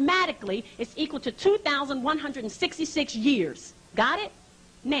 Mathematically, it's equal to 2,166 years. Got it?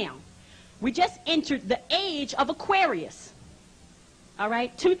 Now, we just entered the age of Aquarius. All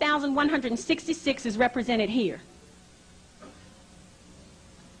right? 2,166 is represented here.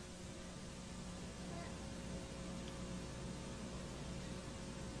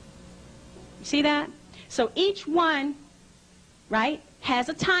 You see that? So each one, right, has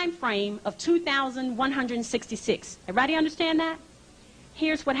a time frame of 2,166. Everybody understand that?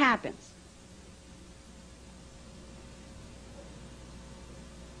 Here's what happens.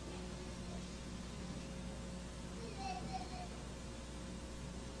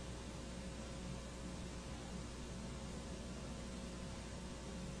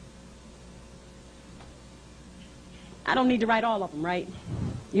 I don't need to write all of them, right?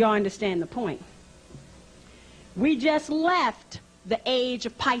 You all understand the point. We just left the age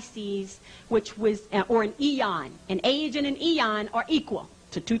of Pisces, which was, or an eon. An age and an eon are equal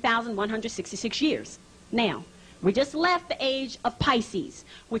to 2,166 years. Now, we just left the age of Pisces,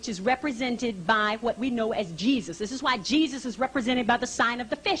 which is represented by what we know as Jesus. This is why Jesus is represented by the sign of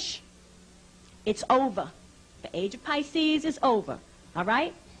the fish. It's over. The age of Pisces is over, all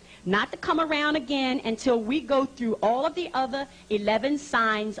right? Not to come around again until we go through all of the other 11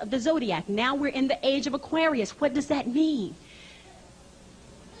 signs of the zodiac. Now we're in the age of Aquarius. What does that mean?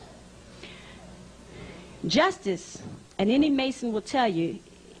 Justice, and any Mason will tell you,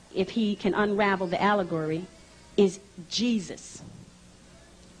 if he can unravel the allegory, is Jesus.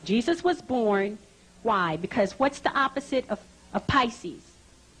 Jesus was born. Why? Because what's the opposite of Pisces?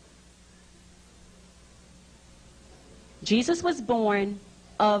 Jesus was born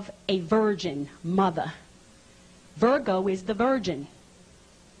of a virgin mother. Virgo is the virgin.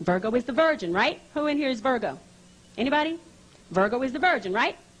 Virgo is the virgin, right? Who in here is Virgo? Anybody? Virgo is the virgin,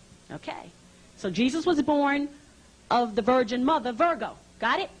 right? Okay. So Jesus was born of the virgin mother, Virgo.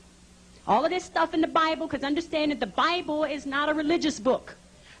 Got it? All of this stuff in the Bible, because understand that the Bible is not a religious book.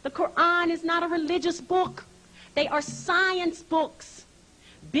 The Quran is not a religious book. They are science books.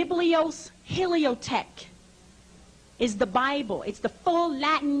 Biblios Heliotech. is the Bible. It's the full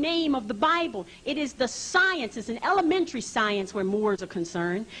Latin name of the Bible. It is the science. It's an elementary science where Moors are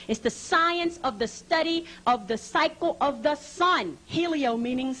concerned. It's the science of the study of the cycle of the sun. Helio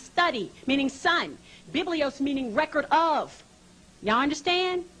meaning study, meaning sun. Biblios meaning record of. Y'all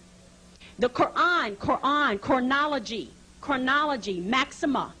understand? The Quran, chronology,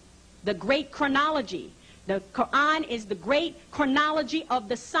 maxima, the great chronology. The Quran is the great chronology of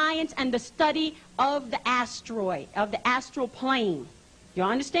the science and the study of the asteroid, of the astral plane. You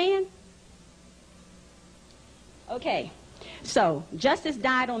understand? Okay, so justice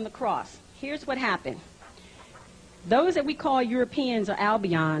died on the cross. Here's what happened. Those that we call Europeans or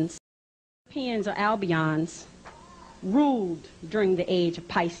Albions, ruled during the age of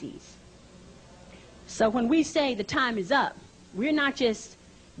Pisces. So when we say the time is up, we're not just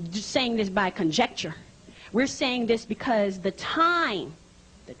saying this by conjecture. We're saying this because the time,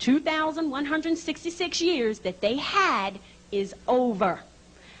 the 2,166 years that they had is over.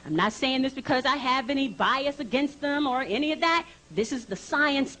 I'm not saying this because I have any bias against them or any of that. This is the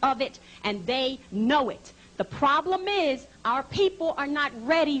science of it, and they know it. The problem is our people are not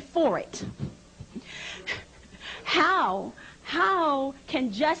ready for it. How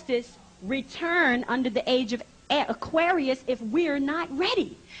can justice return under the age of Aquarius if we're not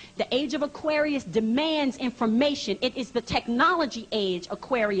ready? The age of Aquarius demands information. It is the technology age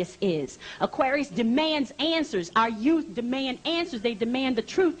Aquarius is. Aquarius demands answers. Our youth demand answers. They demand the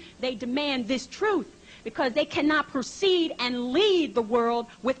truth. They demand this truth because they cannot proceed and lead the world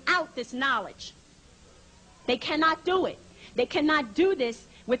without this knowledge. They cannot do it. They cannot do this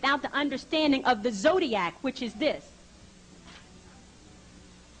without the understanding of the zodiac, which is this.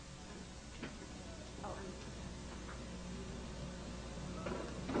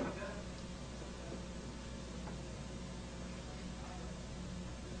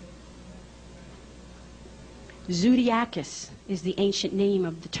 Zodiacus is the ancient name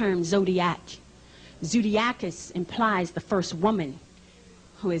of the term zodiac. Zodiacus implies the first woman,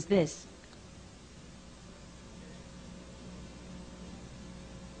 who is this.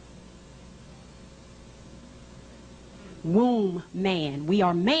 Womb man. We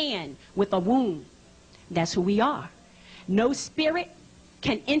are man with a womb. That's who we are. No spirit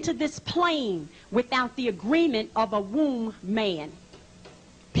can enter this plane without the agreement of a womb man.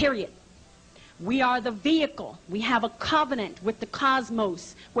 Period. We are the vehicle. We have a covenant with the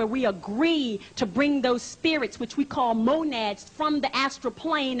cosmos where we agree to bring those spirits, which we call monads, from the astral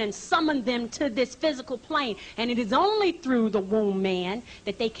plane and summon them to this physical plane. And it is only through the womb man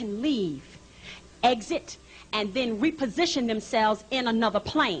that they can leave, exit, and then reposition themselves in another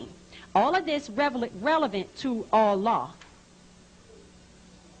plane. All of this relevant to all law.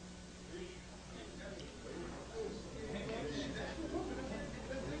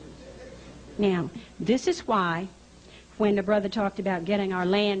 Now, this is why when the brother talked about getting our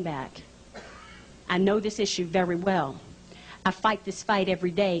land back, I know this issue very well. I fight this fight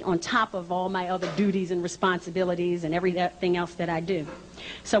every day on top of all my other duties and responsibilities and everything else that I do.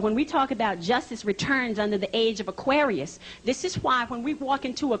 So when we talk about justice returns under the age of Aquarius, this is why when we walk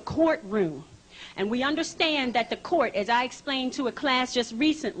into a courtroom and we understand that the court, as I explained to a class just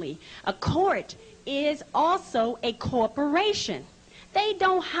recently, a court is also a corporation. They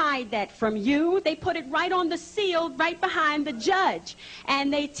don't hide that from you. They put it right on the seal, right behind the judge.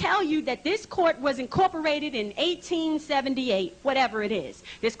 And they tell you that this court was incorporated in 1878, whatever it is.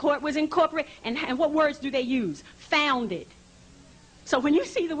 This court was incorporated, and what words do they use? Founded. So when you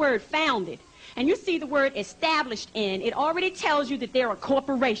see the word founded, and you see the word established in, it already tells you that they're a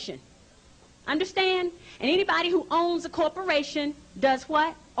corporation. Understand? And anybody who owns a corporation does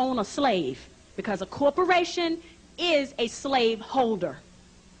what? Own a slave. Because a corporation is a slave holder.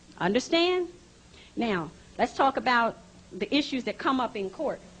 Understand? Now, let's talk about the issues that come up in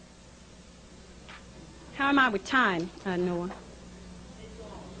court. How am I with time, Noah?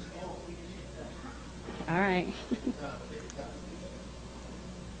 All right.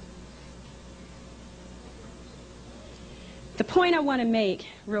 The point I want to make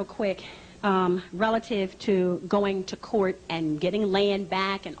real quick relative to going to court and getting land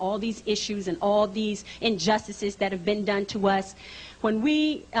back and all these issues and all these injustices that have been done to us. When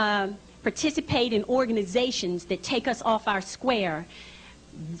we participate in organizations that take us off our square,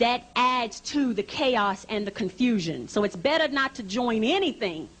 that adds to the chaos and the confusion. So it's better not to join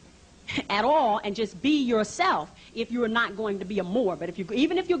anything at all and just be yourself if you're not going to be a Moor. But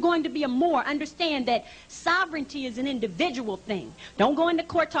even if you're going to be a Moor, understand that sovereignty is an individual thing. Don't go into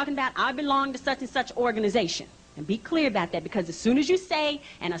court talking about, I belong to such and such organization. And be clear about that, because as soon as you say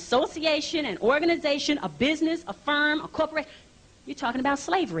an association, an organization, a business, a firm, a corporation, you're talking about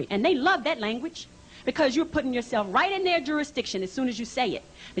slavery. And they love that language. because you're putting yourself right in their jurisdiction as soon as you say it.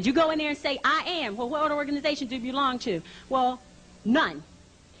 But you go in there and say, I am. Well, what organization do you belong to? Well, none.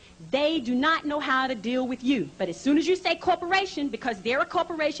 They do not know how to deal with you. But as soon as you say corporation, because they're a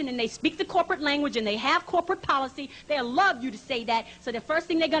corporation and they speak the corporate language and they have corporate policy, they'll love you to say that. So the first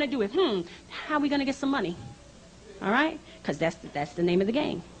thing they're going to do is, how are we going to get some money? All right? Because that's the name of the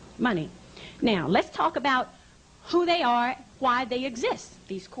game, money. Now, let's talk about who they are, why they exist,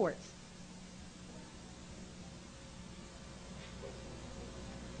 these courts.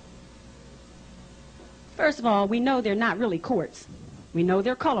 First of all, we know they're not really courts. We know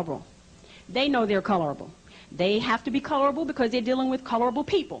they're colorable. They know they're colorable. They have to be colorable because they're dealing with colorable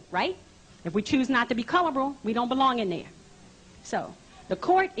people, right? If we choose not to be colorable, we don't belong in there. So, the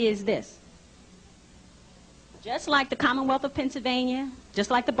court is this. Just like the Commonwealth of Pennsylvania, just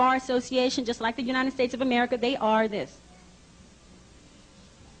like the Bar Association, just like the United States of America, they are this.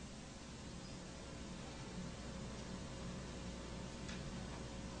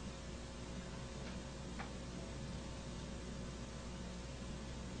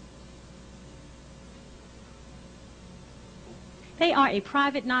 They are a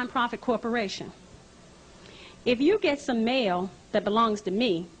private nonprofit corporation. If you get some mail that belongs to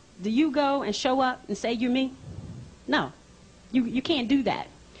me, do you go and show up and say you're me? No, you can't do that.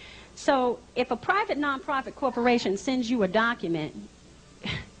 So if a private nonprofit corporation sends you a document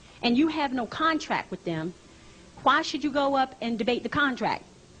and you have no contract with them, why should you go up and debate the contract?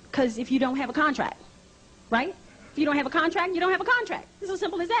 Because if you don't have a contract, right? If you don't have a contract, you don't have a contract. It's as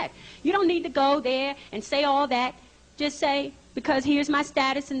simple as that. You don't need to go there and say all that. Just say, because here's my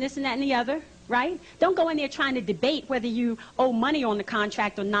status and this and that and the other, right? Don't go in there trying to debate whether you owe money on the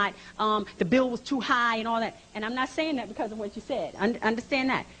contract or not. The bill was too high and all that. And I'm not saying that because of what you said. Understand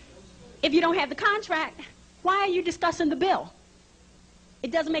that. If you don't have the contract, why are you discussing the bill?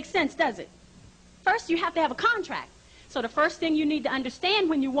 It doesn't make sense, does it? First, you have to have a contract. So the first thing you need to understand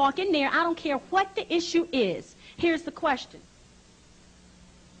when you walk in there, I don't care what the issue is. Here's the question.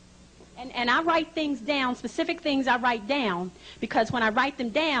 And I write things down, specific things I write down, because when I write them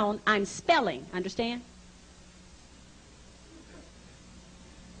down, I'm spelling. Understand?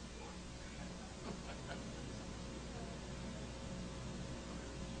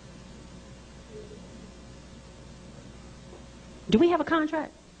 Do we have a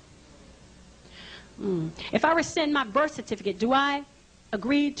contract? If I were to send my birth certificate, do I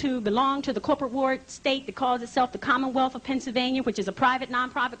agree to belong to the corporate ward state that calls itself the Commonwealth of Pennsylvania, which is a private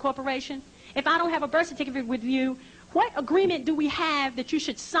nonprofit corporation? If I don't have a birth certificate with you, what agreement do we have that you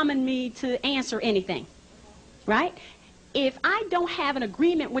should summon me to answer anything? Right? If I don't have an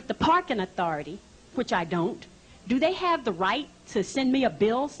agreement with the parking authority, which I don't, do they have the right to send me a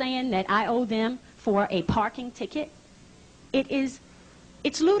bill saying that I owe them for a parking ticket?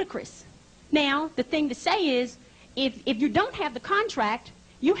 It's ludicrous. Now, the thing to say is, if you don't have the contract,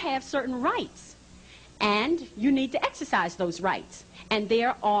 you have certain rights. And you need to exercise those rights. And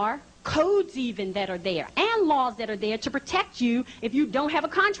there are codes even that are there, and laws that are there to protect you if you don't have a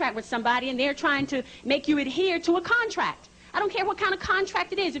contract with somebody and they're trying to make you adhere to a contract. I don't care what kind of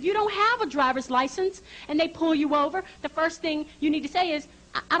contract it is. If you don't have a driver's license and they pull you over, the first thing you need to say is,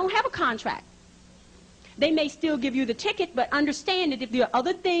 I don't have a contract. They may still give you the ticket, but understand that if there are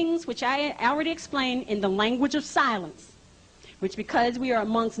other things, which I already explained, in the language of silence, which because we are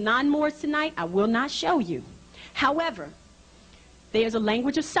amongst non-Moors tonight, I will not show you. However, there's a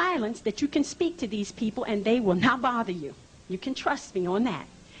language of silence that you can speak to these people and they will not bother you. You can trust me on that.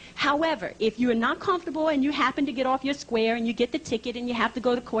 However, if you are not comfortable and you happen to get off your square and you get the ticket and you have to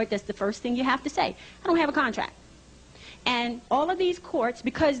go to court, that's the first thing you have to say. I don't have a contract. And all of these courts,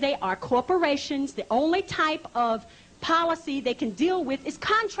 because they are corporations, the only type of policy they can deal with is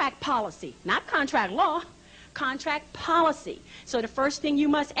contract policy, not contract law, contract policy. So the first thing you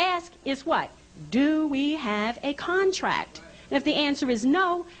must ask is what? Do we have a contract? And if the answer is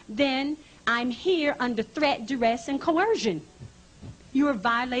no, then I'm here under threat, duress, and coercion. You are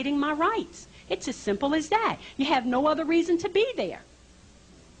violating my rights. It's as simple as that. You have no other reason to be there.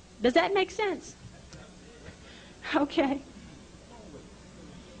 Does that make sense? Okay.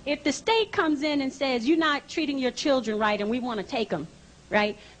 If the state comes in and says, you're not treating your children right and we want to take them,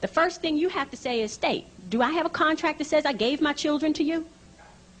 right? The first thing you have to say is, state, do I have a contract that says I gave my children to you?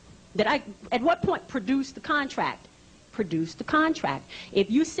 Did I, at what point, produce the contract? Produce the contract.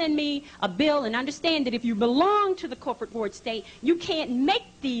 If you send me a bill, and understand that if you belong to the corporate board state, you can't make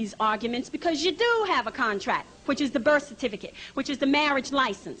these arguments because you do have a contract, which is the birth certificate, which is the marriage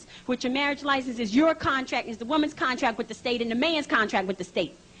license, which a marriage license is your contract, is the woman's contract with the state and the man's contract with the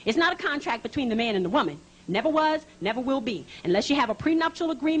state. It's not a contract between the man and the woman. Never was, never will be. Unless you have a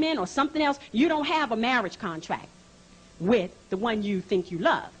prenuptial agreement or something else, you don't have a marriage contract with the one you think you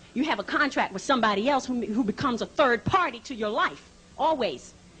love. You have a contract with somebody else who becomes a third party to your life,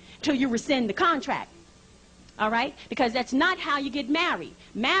 always, till you rescind the contract. All right? Because that's not how you get married.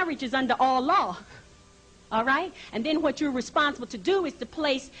 Marriage is under all law. All right? And then what you're responsible to do is to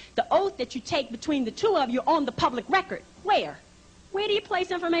place the oath that you take between the two of you on the public record. Where? Where do you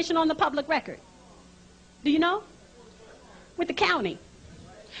place information on the public record? Do you know? With the county.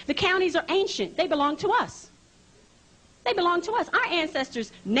 The counties are ancient. They belong to us. They belong to us. Our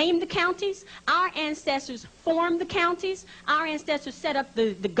ancestors named the counties. Our ancestors formed the counties. Our ancestors set up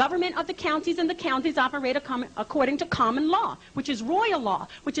the government of the counties, and the counties operate according to common law, which is royal law,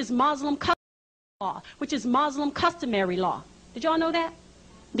 which is Muslim law, which is Muslim customary law. Did y'all know that?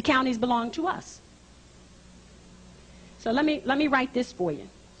 The counties belong to us. So let me write this for you.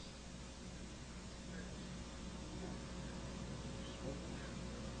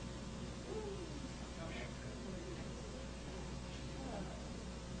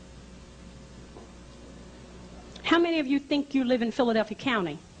 How many of you think you live in Philadelphia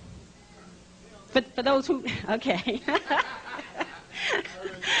County? For those who, okay.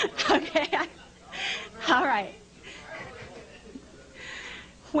 Okay. All right.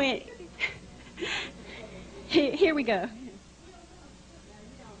 Here we go.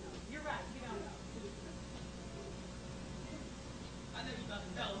 You're right. You don't know. I know you're about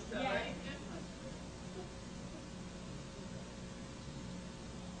to tell us stuff, right?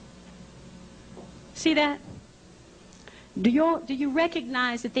 See that? Do you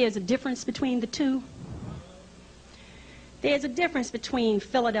recognize that there's a difference between the two? There's a difference between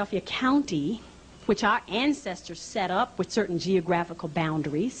Philadelphia County, which our ancestors set up with certain geographical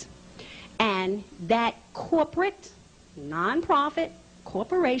boundaries, and that corporate, nonprofit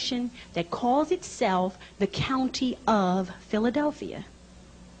corporation that calls itself the County of Philadelphia.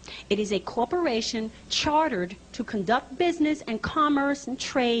 It is a corporation chartered to conduct business and commerce and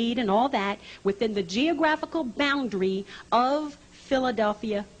trade and all that within the geographical boundary of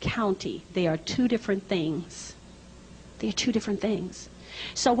Philadelphia County. They are two different things. They are two different things.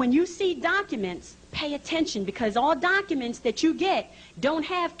 So when you see documents, pay attention, because all documents that you get don't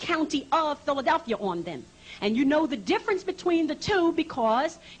have County of Philadelphia on them. And you know the difference between the two,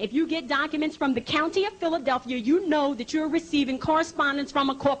 because if you get documents from the County of Philadelphia, you know that you're receiving correspondence from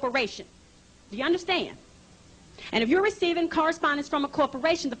a corporation. Do you understand? And if you're receiving correspondence from a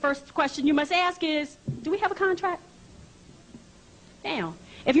corporation, the first question you must ask is, do we have a contract? Now,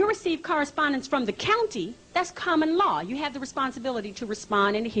 if you receive correspondence from the county, that's common law. You have the responsibility to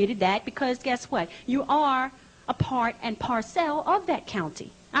respond and adhere to that, because guess what? You are a part and parcel of that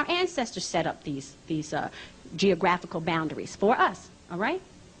county. Our ancestors set up these geographical boundaries for us, all right?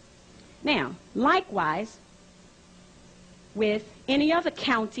 Now, likewise, with any other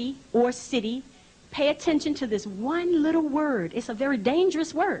county or city, pay attention to this one little word. It's a very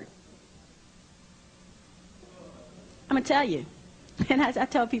dangerous word. I'm going to tell you, and I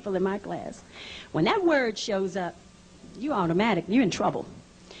tell people in my class, when that word shows up, you're in trouble.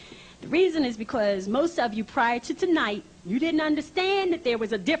 The reason is because most of you prior to tonight, you didn't understand that there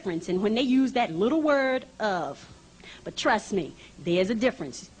was a difference in when they use that little word of. But trust me, there's a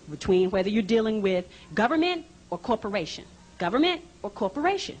difference between whether you're dealing with government or corporation. Government or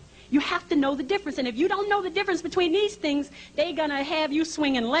corporation. You have to know the difference. And if you don't know the difference between these things, they're going to have you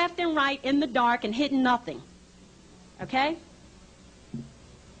swinging left and right in the dark and hitting nothing. Okay?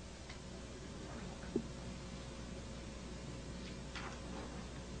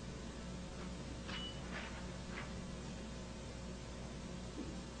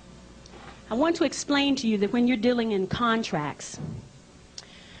 I want to explain to you that when you're dealing in contracts,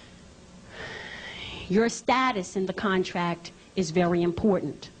 your status in the contract is very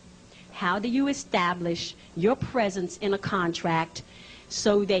important. How do you establish your presence in a contract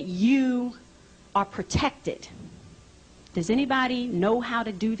so that you are protected? Does anybody know how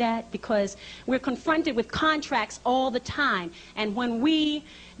to do that? Because we're confronted with contracts all the time, and when we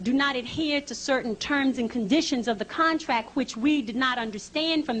do not adhere to certain terms and conditions of the contract, which we did not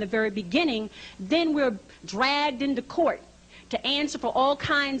understand from the very beginning, then we're dragged into court to answer for all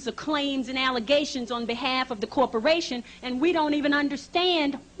kinds of claims and allegations on behalf of the corporation, and we don't even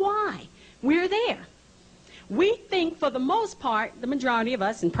understand why we're there. We think, for the most part, the majority of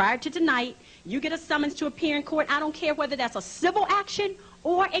us, and prior to tonight, you get a summons to appear in court. I don't care whether that's a civil action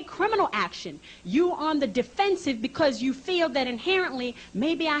or a criminal action. You on the defensive because you feel that inherently,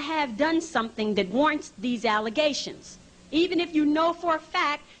 maybe I have done something that warrants these allegations. Even if you know for a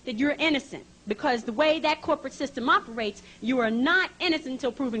fact that you're innocent. Because the way that corporate system operates, you are not innocent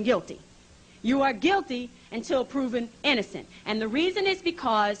until proven guilty. You are guilty until proven innocent. And the reason is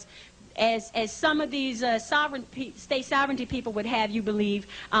because, as some of these state sovereignty people would have you believe,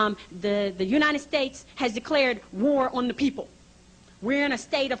 the United States has declared war on the people. We're in a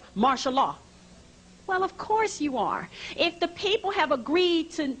state of martial law. Well, of course you are. If the people have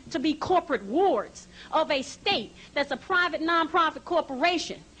agreed to be corporate wards of a state that's a private non-profit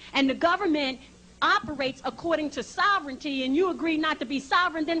corporation, and the government operates according to sovereignty, and you agree not to be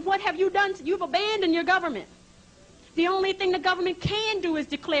sovereign, then what have you done? You've abandoned your government. The only thing the government can do is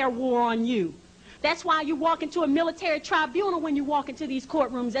declare war on you. That's why you walk into a military tribunal when you walk into these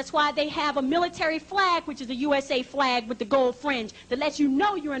courtrooms. That's why they have a military flag, which is a USA flag with the gold fringe, that lets you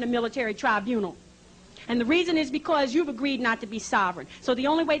know you're in a military tribunal. And the reason is because you've agreed not to be sovereign. So the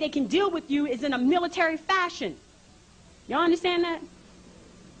only way they can deal with you is in a military fashion. Y'all understand that?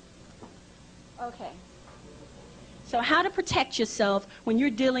 Okay. So how to protect yourself when you're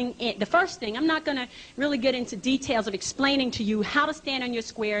dealing in, the first thing, I'm not going to really get into details of explaining to you how to stand on your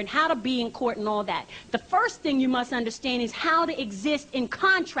square and how to be in court and all that. The first thing you must understand is how to exist in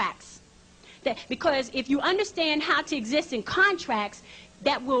contracts. Because if you understand how to exist in contracts,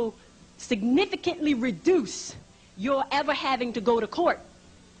 that will significantly reduce your ever having to go to court,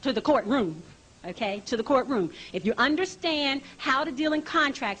 to the courtroom. Okay, to the courtroom. If you understand how to deal in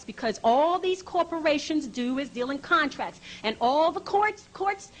contracts, because all these corporations do is deal in contracts, and all the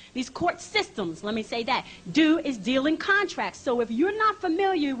courts, these court systems, let me say that, do is deal in contracts. So if you're not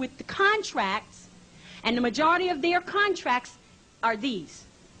familiar with the contracts, and the majority of their contracts are these.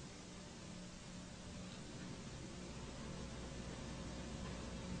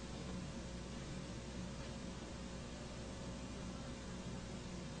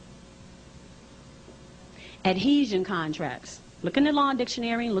 Adhesion contracts. Look in the law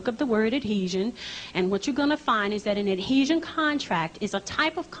dictionary and look up the word adhesion, and what you're going to find is that an adhesion contract is a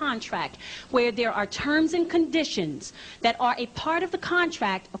type of contract where there are terms and conditions that are a part of the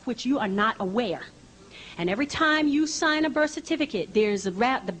contract of which you are not aware. And every time you sign a birth certificate, there's the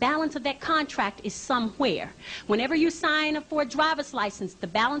balance of that contract is somewhere. Whenever you sign for a driver's license, the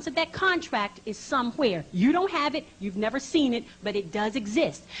balance of that contract is somewhere. You don't have it, you've never seen it, but it does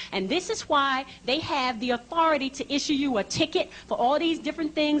exist. And this is why they have the authority to issue you a ticket for all these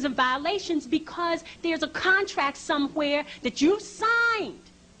different things and violations, because there's a contract somewhere that you've signed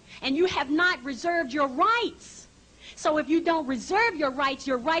and you have not reserved your rights. So if you don't reserve your rights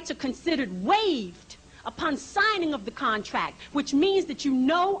are considered waived upon signing of the contract, which means that you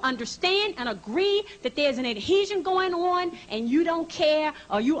know, understand, and agree that there's an adhesion going on, and you don't care,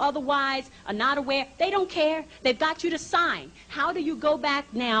 or you otherwise are not aware. They don't care. They've got you to sign. How do you go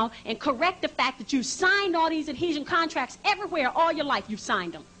back now and correct the fact that you signed all these adhesion contracts everywhere all your life? You've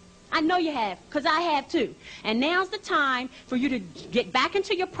signed them. I know you have, because I have too. And now's the time for you to get back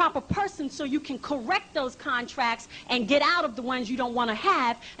into your proper person so you can correct those contracts and get out of the ones you don't want to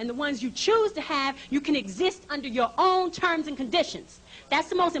have, and the ones you choose to have, you can exist under your own terms and conditions. That's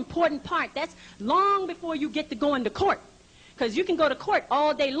the most important part. That's long before you get to go into court. Because you can go to court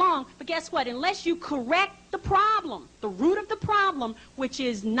all day long, but guess what? Unless you correct the problem, the root of the problem, which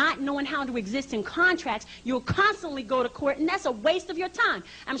is not knowing how to exist in contracts, you'll constantly go to court, and that's a waste of your time.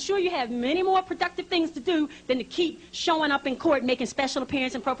 I'm sure you have many more productive things to do than to keep showing up in court, making special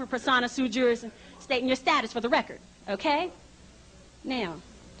appearance in propria persona, sui juris, and stating your status for the record, okay? Now,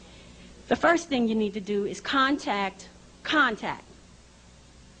 the first thing you need to do is contact.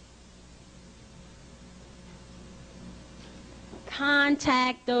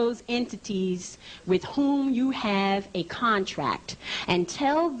 Contact those entities with whom you have a contract and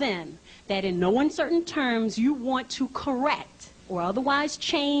tell them that in no uncertain terms you want to correct or otherwise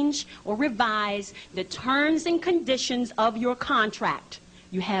change or revise the terms and conditions of your contract.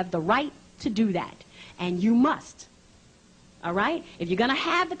 You have the right to do that, and you must. All right? If you're going to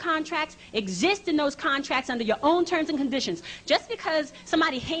have the contracts, exist in those contracts under your own terms and conditions. Just because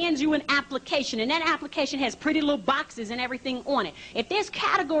somebody hands you an application, and that application has pretty little boxes and everything on it, if there's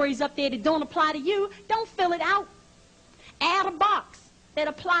categories up there that don't apply to you, don't fill it out. Add a box that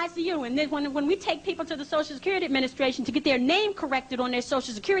applies to you. And then when we take people to the Social Security Administration to get their name corrected on their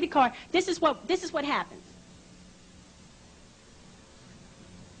Social Security card, this is what happens.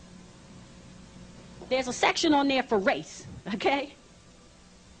 There's a section on there for race. Okay?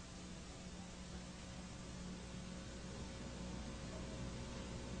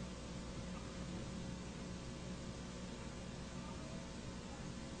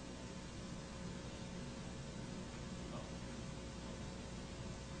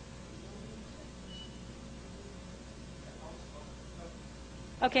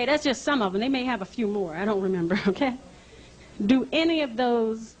 Okay, that's just some of them. They may have a few more. I don't remember, okay? Do any of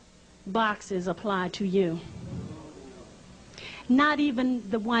those boxes apply to you. Not even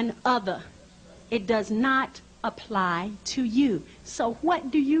the one other. It does not apply to you. So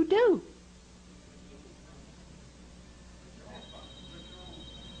what do?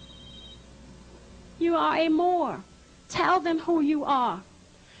 You are a Moor. Tell them who you are.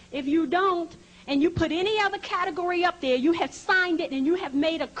 If you don't, and you put any other category up there, you have signed it and you have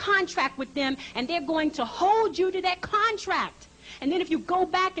made a contract with them, and they're going to hold you to that contract. And then if you go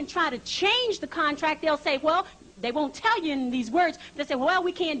back and try to change the contract, they'll say, well, they won't tell you in these words, but they say, well,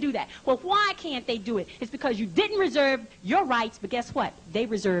 we can't do that. Well, why can't they do it? It's because you didn't reserve your rights, but guess what? They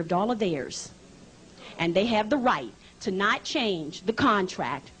reserved all of theirs. And they have the right to not change the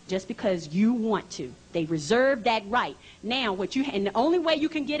contract just because you want to. They reserve that right. Now, and the only way you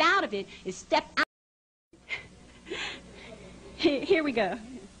can get out of it is step out. Here we go.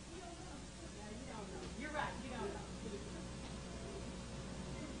 You're right. You don't know.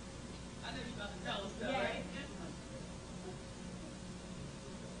 I know you're about to tell us that, right?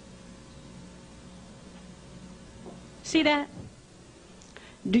 See that?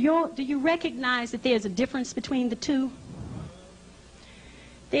 Do you recognize that there's a difference between the two?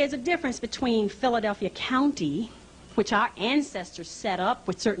 There's a difference between Philadelphia County, which our ancestors set up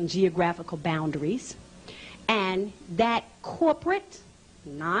with certain geographical boundaries, and that corporate,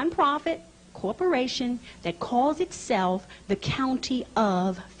 nonprofit corporation that calls itself the County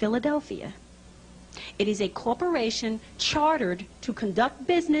of Philadelphia. It is a corporation chartered to conduct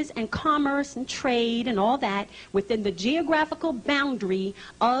business and commerce and trade and all that within the geographical boundary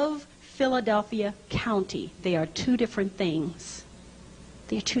of Philadelphia County. They are two different things.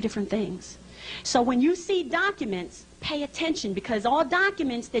 They are two different things. So when you see documents, pay attention, because all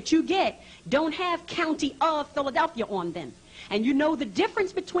documents that you get don't have County of Philadelphia on them. And you know the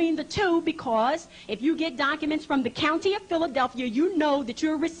difference between the two, because if you get documents from the County of Philadelphia, you know that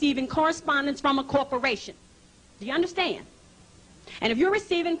you're receiving correspondence from a corporation. Do you understand? And if you're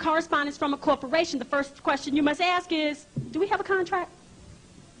receiving correspondence from a corporation, the first question you must ask is, do we have a contract?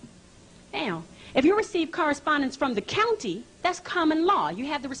 Now, if you receive correspondence from the county, that's common law. You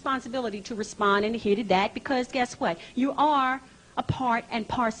have the responsibility to respond and adhere to that, because guess what? You are a part and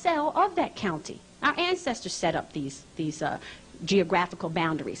parcel of that county. Our ancestors set up these geographical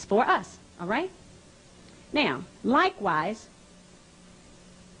boundaries for us, all right? Now, likewise,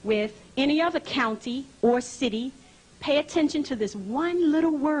 with any other county or city, pay attention to this one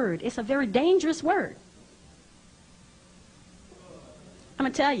little word. It's a very dangerous word. I'm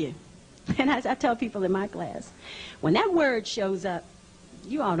going to tell you, and as I tell people in my class, when that word shows up,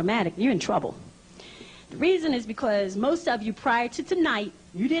 you're in trouble. The reason is because most of you prior to tonight,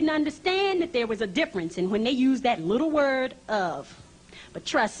 you didn't understand that there was a difference in when they used that little word of. But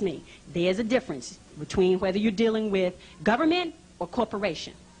trust me, there's a difference between whether you're dealing with government or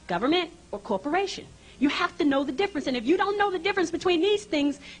corporation. Government or corporation. You have to know the difference. And if you don't know the difference between these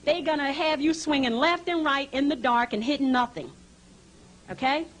things, they're going to have you swinging left and right in the dark and hitting nothing.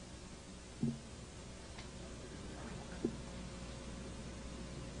 Okay?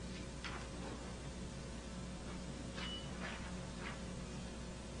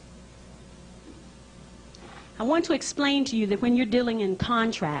 I want to explain to you that when you're dealing in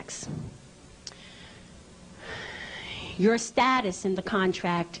contracts, your status in the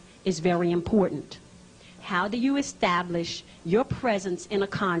contract is very important. How do you establish your presence in a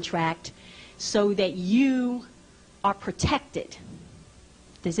contract so that you are protected?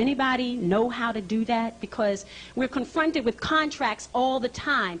 Does anybody know how to do that? Because we're confronted with contracts all the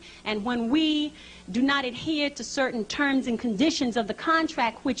time, and when we do not adhere to certain terms and conditions of the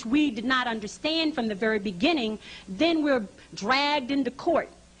contract, which we did not understand from the very beginning, then we're dragged into court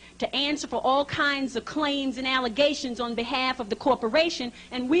to answer for all kinds of claims and allegations on behalf of the corporation,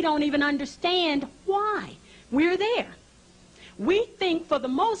 and we don't even understand why we're there. We think, for the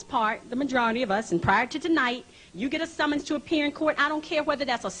most part, the majority of us, and prior to tonight, you get a summons to appear in court. I don't care whether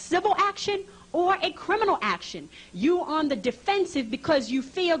that's a civil action or a criminal action. You on the defensive because you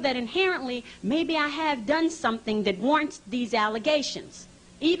feel that inherently, maybe I have done something that warrants these allegations.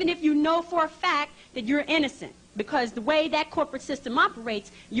 Even if you know for a fact that you're innocent. Because the way that corporate system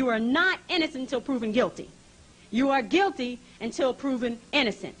operates, you are not innocent until proven guilty. You are guilty until proven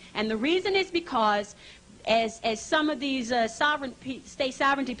innocent. And the reason is because as some of these state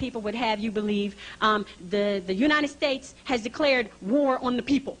sovereignty people would have you believe, the United States has declared war on the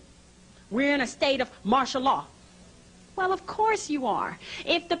people. We're in a state of martial law. Well, of course you are.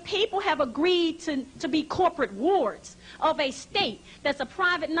 If the people have agreed to be corporate wards of a state that's a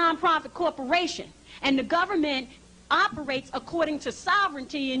private nonprofit corporation, and the government operates according to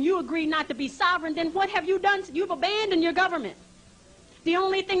sovereignty, and you agree not to be sovereign, then what have you done? You've abandoned your government. The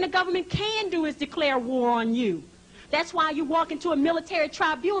only thing the government can do is declare war on you. That's why you walk into a military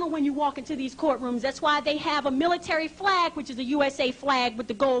tribunal when you walk into these courtrooms. That's why they have a military flag, which is a USA flag with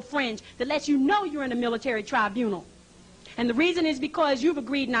the gold fringe, that lets you know you're in a military tribunal. And the reason is because you've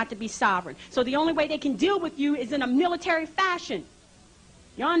agreed not to be sovereign. So the only way they can deal with you is in a military fashion.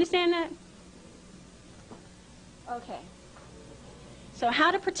 Y'all understand that? Okay. So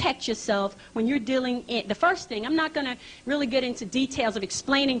how to protect yourself when you're dealing in, the first thing, I'm not going to really get into details of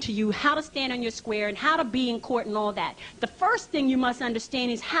explaining to you how to stand on your square and how to be in court and all that. The first thing you must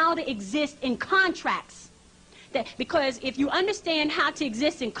understand is how to exist in contracts. Because if you understand how to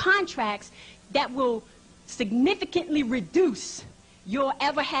exist in contracts, that will significantly reduce your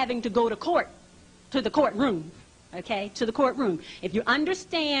ever having to go to court, to the courtroom. Okay, to the courtroom. If you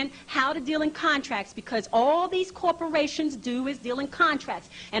understand how to deal in contracts, because all these corporations do is deal in contracts,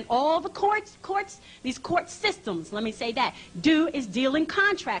 and all the these court systems, let me say that, do is deal in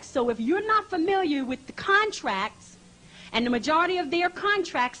contracts. So if you're not familiar with the contracts, and the majority of their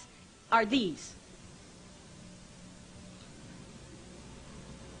contracts are these.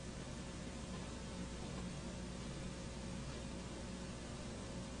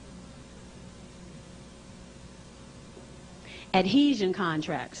 Adhesion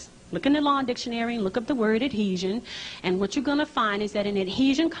contracts. Look in the law dictionary and look up the word adhesion, and what you're going to find is that an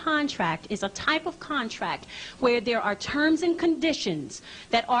adhesion contract is a type of contract where there are terms and conditions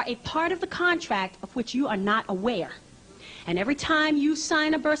that are a part of the contract of which you are not aware. And every time you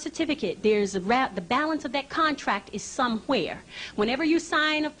sign a birth certificate, there's the balance of that contract is somewhere. Whenever you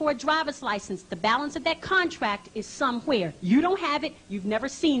sign for a driver's license, the balance of that contract is somewhere. You don't have it, you've never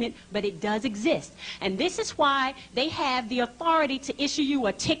seen it, but it does exist. And this is why they have the authority to issue you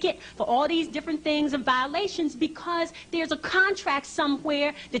a ticket for all these different things and violations, because there's a contract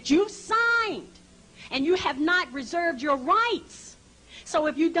somewhere that you've signed and you have not reserved your rights. So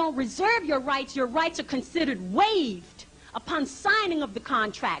if you don't reserve your rights are considered waived upon signing of the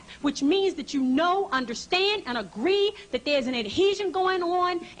contract, which means that you know, understand, and agree that there's an adhesion going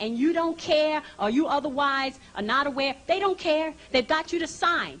on, and you don't care, or you otherwise are not aware. They don't care. They've got you to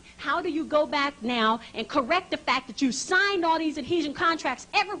sign. How do you go back now and correct the fact that you signed all these adhesion contracts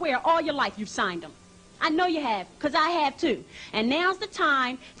everywhere all your life? You've signed them. I know you have, because I have too. And now's the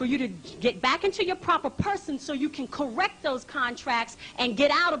time for you to get back into your proper person so you can correct those contracts and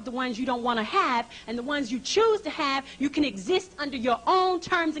get out of the ones you don't want to have, and the ones you choose to have, you can exist under your own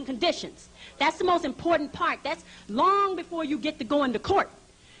terms and conditions. That's the most important part. That's long before you get to go into court.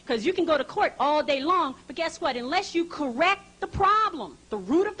 Because you can go to court all day long, but guess what? Unless you correct the problem, the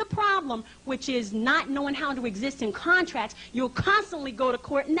root of the problem, which is not knowing how to exist in contracts, you'll constantly go to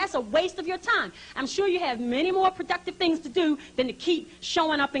court, and that's a waste of your time. I'm sure you have many more productive things to do than to keep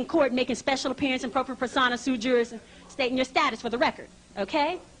showing up in court, making special appearance in propria persona, sui juris, and stating your status for the record,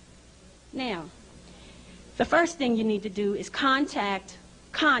 okay? Now, the first thing you need to do is contact.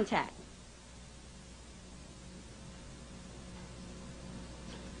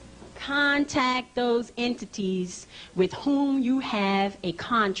 Contact those entities with whom you have a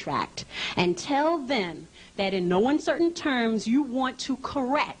contract and tell them that in no uncertain terms you want to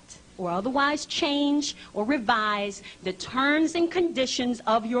correct or otherwise change or revise the terms and conditions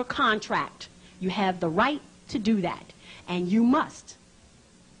of your contract. You have the right to do that, and you must.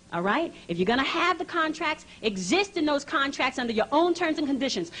 All right? If you're going to have the contracts, exist in those contracts under your own terms and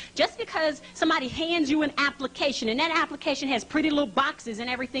conditions. Just because somebody hands you an application, and that application has pretty little boxes and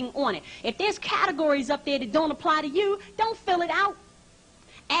everything on it, if there's categories up there that don't apply to you, don't fill it out.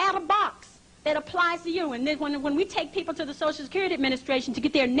 Add a box that applies to you. And then when we take people to the Social Security Administration to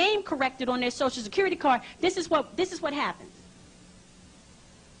get their name corrected on their Social Security card, this is what happens.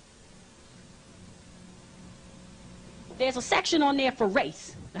 There's a section on there for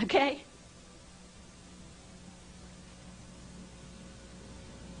race, okay?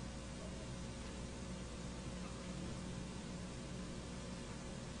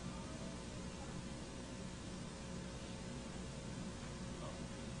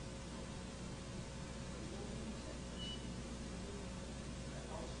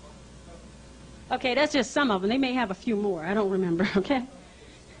 Okay, that's just some of them. They may have a few more. I don't remember, okay?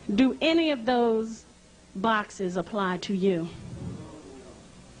 Do any of those boxes apply to you?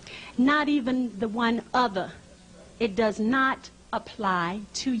 Not even the one other. It does not apply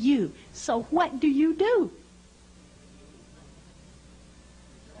to you. So what do you do?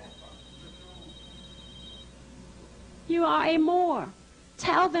 You are a Moor.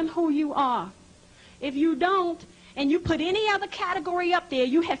 Tell them who you are. If you don't, and you put any other category up there,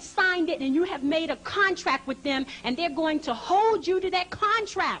 you have signed it and you have made a contract with them, and they're going to hold you to that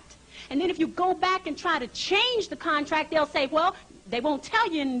contract. And then if you go back and try to change the contract, they'll say, well, They won't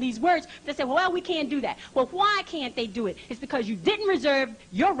tell you in these words. They say, well, we can't do that. Well, why can't they do it? It's because you didn't reserve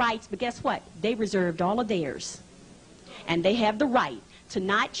your rights, but guess what? They reserved all of theirs. And they have the right to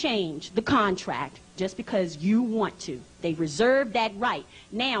not change the contract just because you want to. They reserve that right.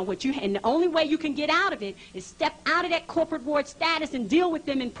 Now, and the only way you can get out of it is step out of that corporate board status and deal with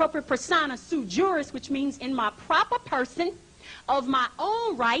them in propria persona sui juris, which means in my proper person of my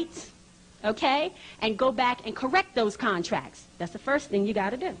own rights, okay, and go back and correct those contracts. That's the first thing you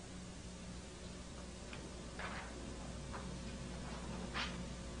got to do.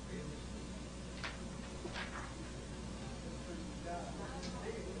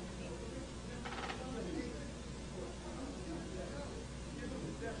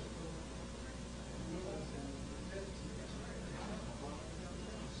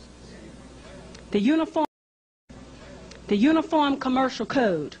 The Uniform Commercial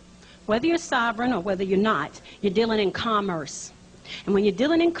Code. Whether you're sovereign or whether you're not, you're dealing in commerce. And when you're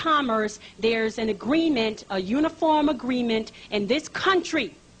dealing in commerce, there's an agreement, a uniform agreement in this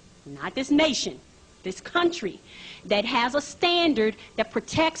country, not this nation, this country, that has a standard that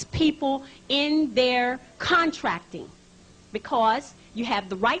protects people in their contracting. Because you have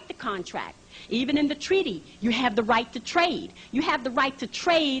the right to contract. Even in the treaty, you have the right to trade. You have the right to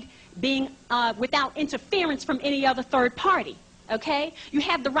trade being without interference from any other third party, okay? You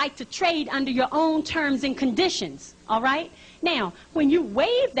have the right to trade under your own terms and conditions, all right? Now, when you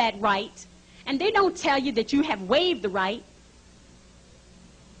waive that right, and they don't tell you that you have waived the right,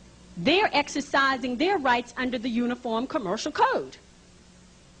 they're exercising their rights under the Uniform Commercial Code.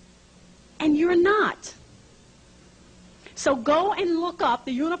 And you're not. So go and look up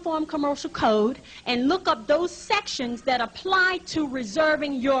the Uniform Commercial Code and look up those sections that apply to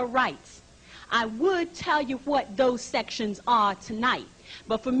reserving your rights. I would tell you what those sections are tonight,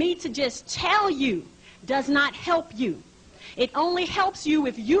 but for me to just tell you does not help you. It only helps you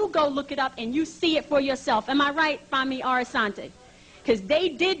if you go look it up and you see it for yourself. Am I right, Fami Arasante? Because they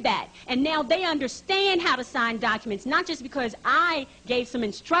did that, and now they understand how to sign documents, not just because I gave some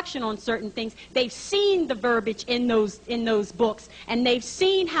instruction on certain things. They've seen the verbiage in those books, and they've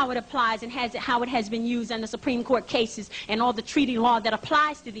seen how it applies and how it has been used in the Supreme Court cases and all the treaty law that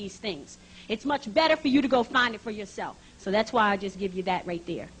applies to these things. It's much better for you to go find it for yourself. So that's why I just give you that right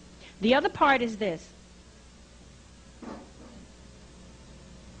there. The other part is this.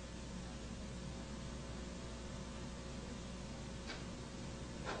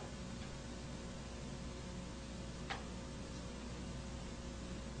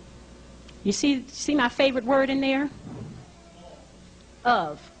 You see my favorite word in there?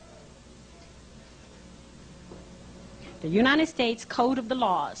 Of. The United States Code of the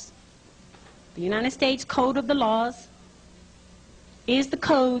Laws. The United States Code of the Laws is the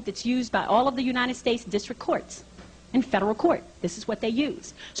code that's used by all of the United States district courts and federal court. This is what they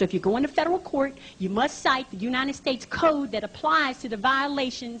use. So if you go into federal court, you must cite the United States Code that applies to the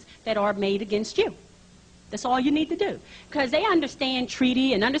violations that are made against you. That's all you need to do. Because they understand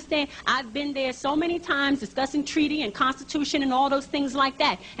treaty and understand, I've been there so many times discussing treaty and constitution and all those things like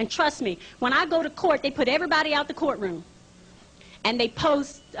that. And trust me, when I go to court, they put everybody out the courtroom. And they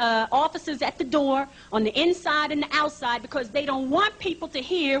post officers at the door on the inside and the outside because they don't want people to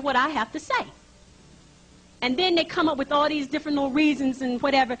hear what I have to say. And then they come up with all these different little reasons and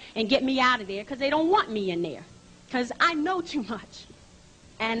whatever and get me out of there because they don't want me in there. Because I know too much.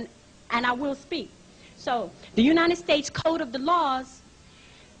 And I will speak. So the United States Code of the Laws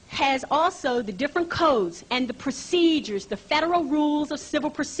has also the different codes and the procedures, the federal rules of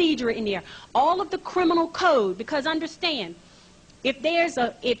civil procedure in there. All of the criminal code, because understand, if there's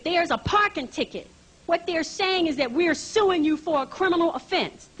a parking ticket, what they're saying is that we're suing you for a criminal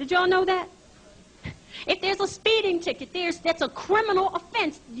offense. Did y'all know that? If there's a speeding ticket, that's a criminal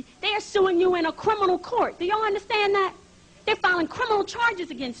offense. They're suing you in a criminal court. Do y'all understand that? They're filing criminal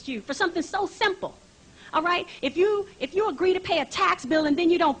charges against you for something so simple. All right? If you agree to pay a tax bill and then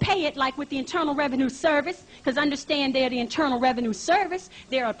you don't pay it, like with the Internal Revenue Service, because understand they're the Internal Revenue Service,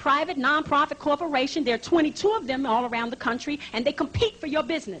 they're a private, nonprofit corporation. There are 22 of them all around the country, and they compete for your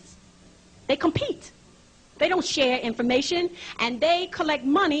business. They compete. They don't share information, and they collect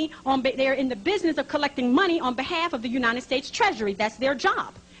money they're in the business of collecting money on behalf of the United States Treasury. That's their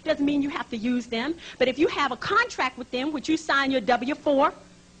job. Doesn't mean you have to use them, but if you have a contract with them, which you sign your W-4,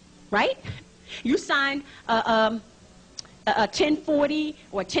 right? You sign a 1040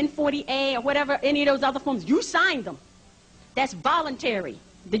 or 1040A or whatever, any of those other forms, you signed them. That's voluntary.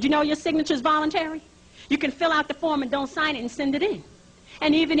 Did you know your signature is voluntary? You can fill out the form and don't sign it and send it in.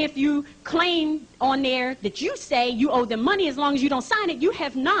 And even if you claim on there that you say you owe them money, as long as you don't sign it, you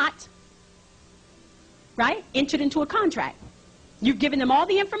have not, right, entered into a contract. You've given them all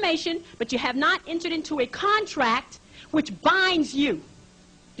the information, but you have not entered into a contract which binds you.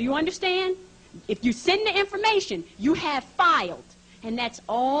 Do you understand? If you send the information, you have filed. And that's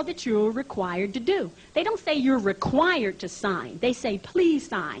all that you're required to do. They don't say you're required to sign. They say, please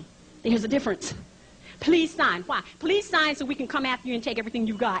sign. There's a difference. Please sign. Why? Please sign so we can come after you and take everything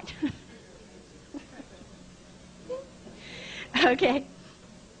you got. Okay?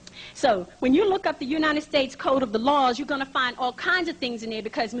 So when you look up the United States Code of the Laws, you're going to find all kinds of things in there,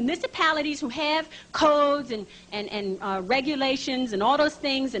 because municipalities who have codes and regulations and all those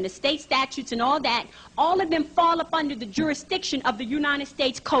things and the state statutes and all that, all of them fall up under the jurisdiction of the United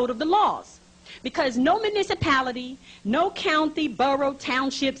States Code of the Laws. Because no municipality, no county, borough,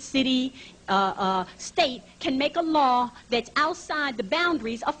 township, city, state can make a law that's outside the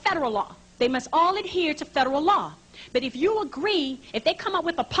boundaries of federal law. They must all adhere to federal law. But if you agree, if they come up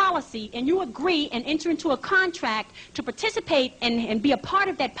with a policy and you agree and enter into a contract to participate and be a part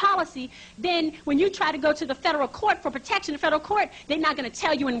of that policy, then when you try to go to the federal court for protection, the federal court, they're not going to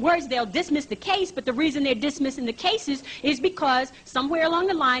tell you in words they'll dismiss the case, but the reason they're dismissing the cases is because somewhere along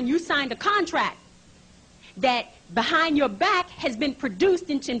the line you signed a contract that behind your back has been produced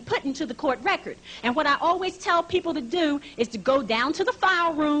and put into the court record. And what I always tell people to do is to go down to the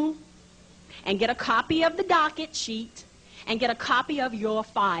file room and get a copy of the docket sheet and get a copy of your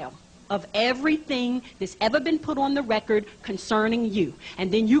file of everything that's ever been put on the record concerning you.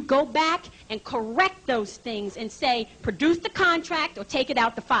 And then you go back and correct those things and say, produce the contract or take it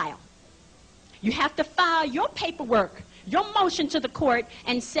out the file. You have to file your paperwork, your motion to the court,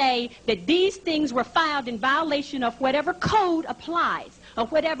 and say that these things were filed in violation of whatever code applies,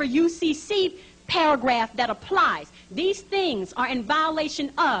 of whatever UCC paragraph that applies. These things are in violation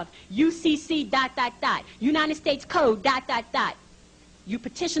of UCC ... United States Code ... You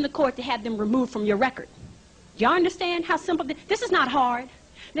petition the court to have them removed from your record. Do you understand how simple this is? Not hard.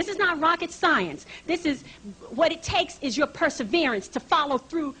 This is not rocket science. This is what it takes is your perseverance to follow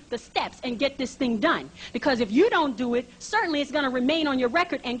through the steps and get this thing done. Because if you don't do it, certainly it's going to remain on your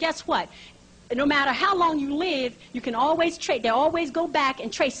record, and guess what? No matter how long you live, you can always they always go back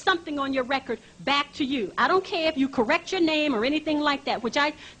and trace something on your record back to you. I don't care if you correct your name or anything like that, which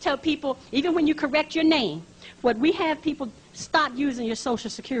I tell people, even when you correct your name, what we have people stop using your Social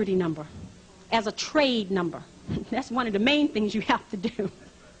Security number as a trade number. That's one of the main things you have to do.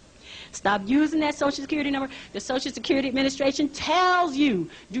 Stop using that Social Security number. The Social Security Administration tells you,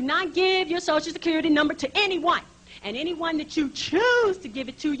 do not give your Social Security number to anyone. And anyone that you choose to give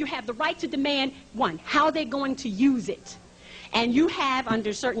it to, you have the right to demand, one, how they're going to use it. And you have,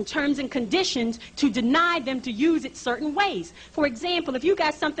 under certain terms and conditions, to deny them to use it certain ways. For example, if you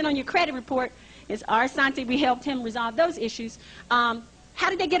got something on your credit report, it's our Asante, we helped him resolve those issues. How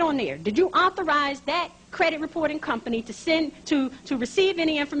did they get on there? Did you authorize that credit reporting company to send, to receive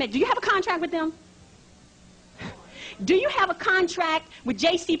any information? Do you have a contract with them? Do you have a contract with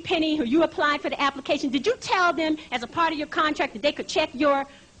J.C. Penney, who you applied for the application? Did you tell them as a part of your contract that they could check your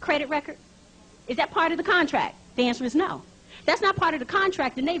credit record? Is that part of the contract? The answer is no. That's not part of the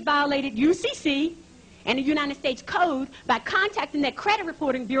contract, and they violated UCC and the United States Code by contacting that credit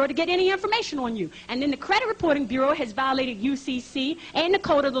reporting bureau to get any information on you. And then the credit reporting bureau has violated UCC and the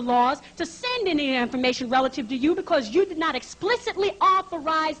Code of the Laws to send any information relative to you because you did not explicitly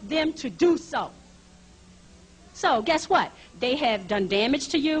authorize them to do so. So guess what? They have done damage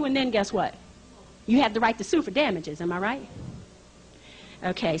to you, and then guess what? You have the right to sue for damages, am I right?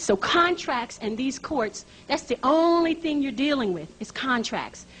 Okay, so contracts and these courts, that's the only thing you're dealing with is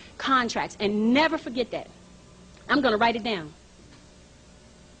contracts. Contracts, and never forget that. I'm going to write it down.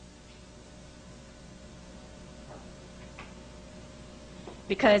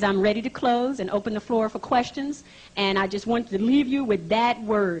 Because I'm ready to close and open the floor for questions, and I just want to leave you with that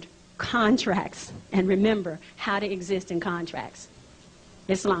word, contracts, and remember how to exist in contracts.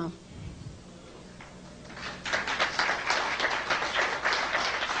 Islam.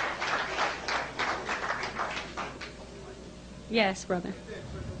 Yes, brother.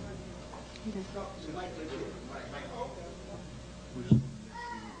 Okay.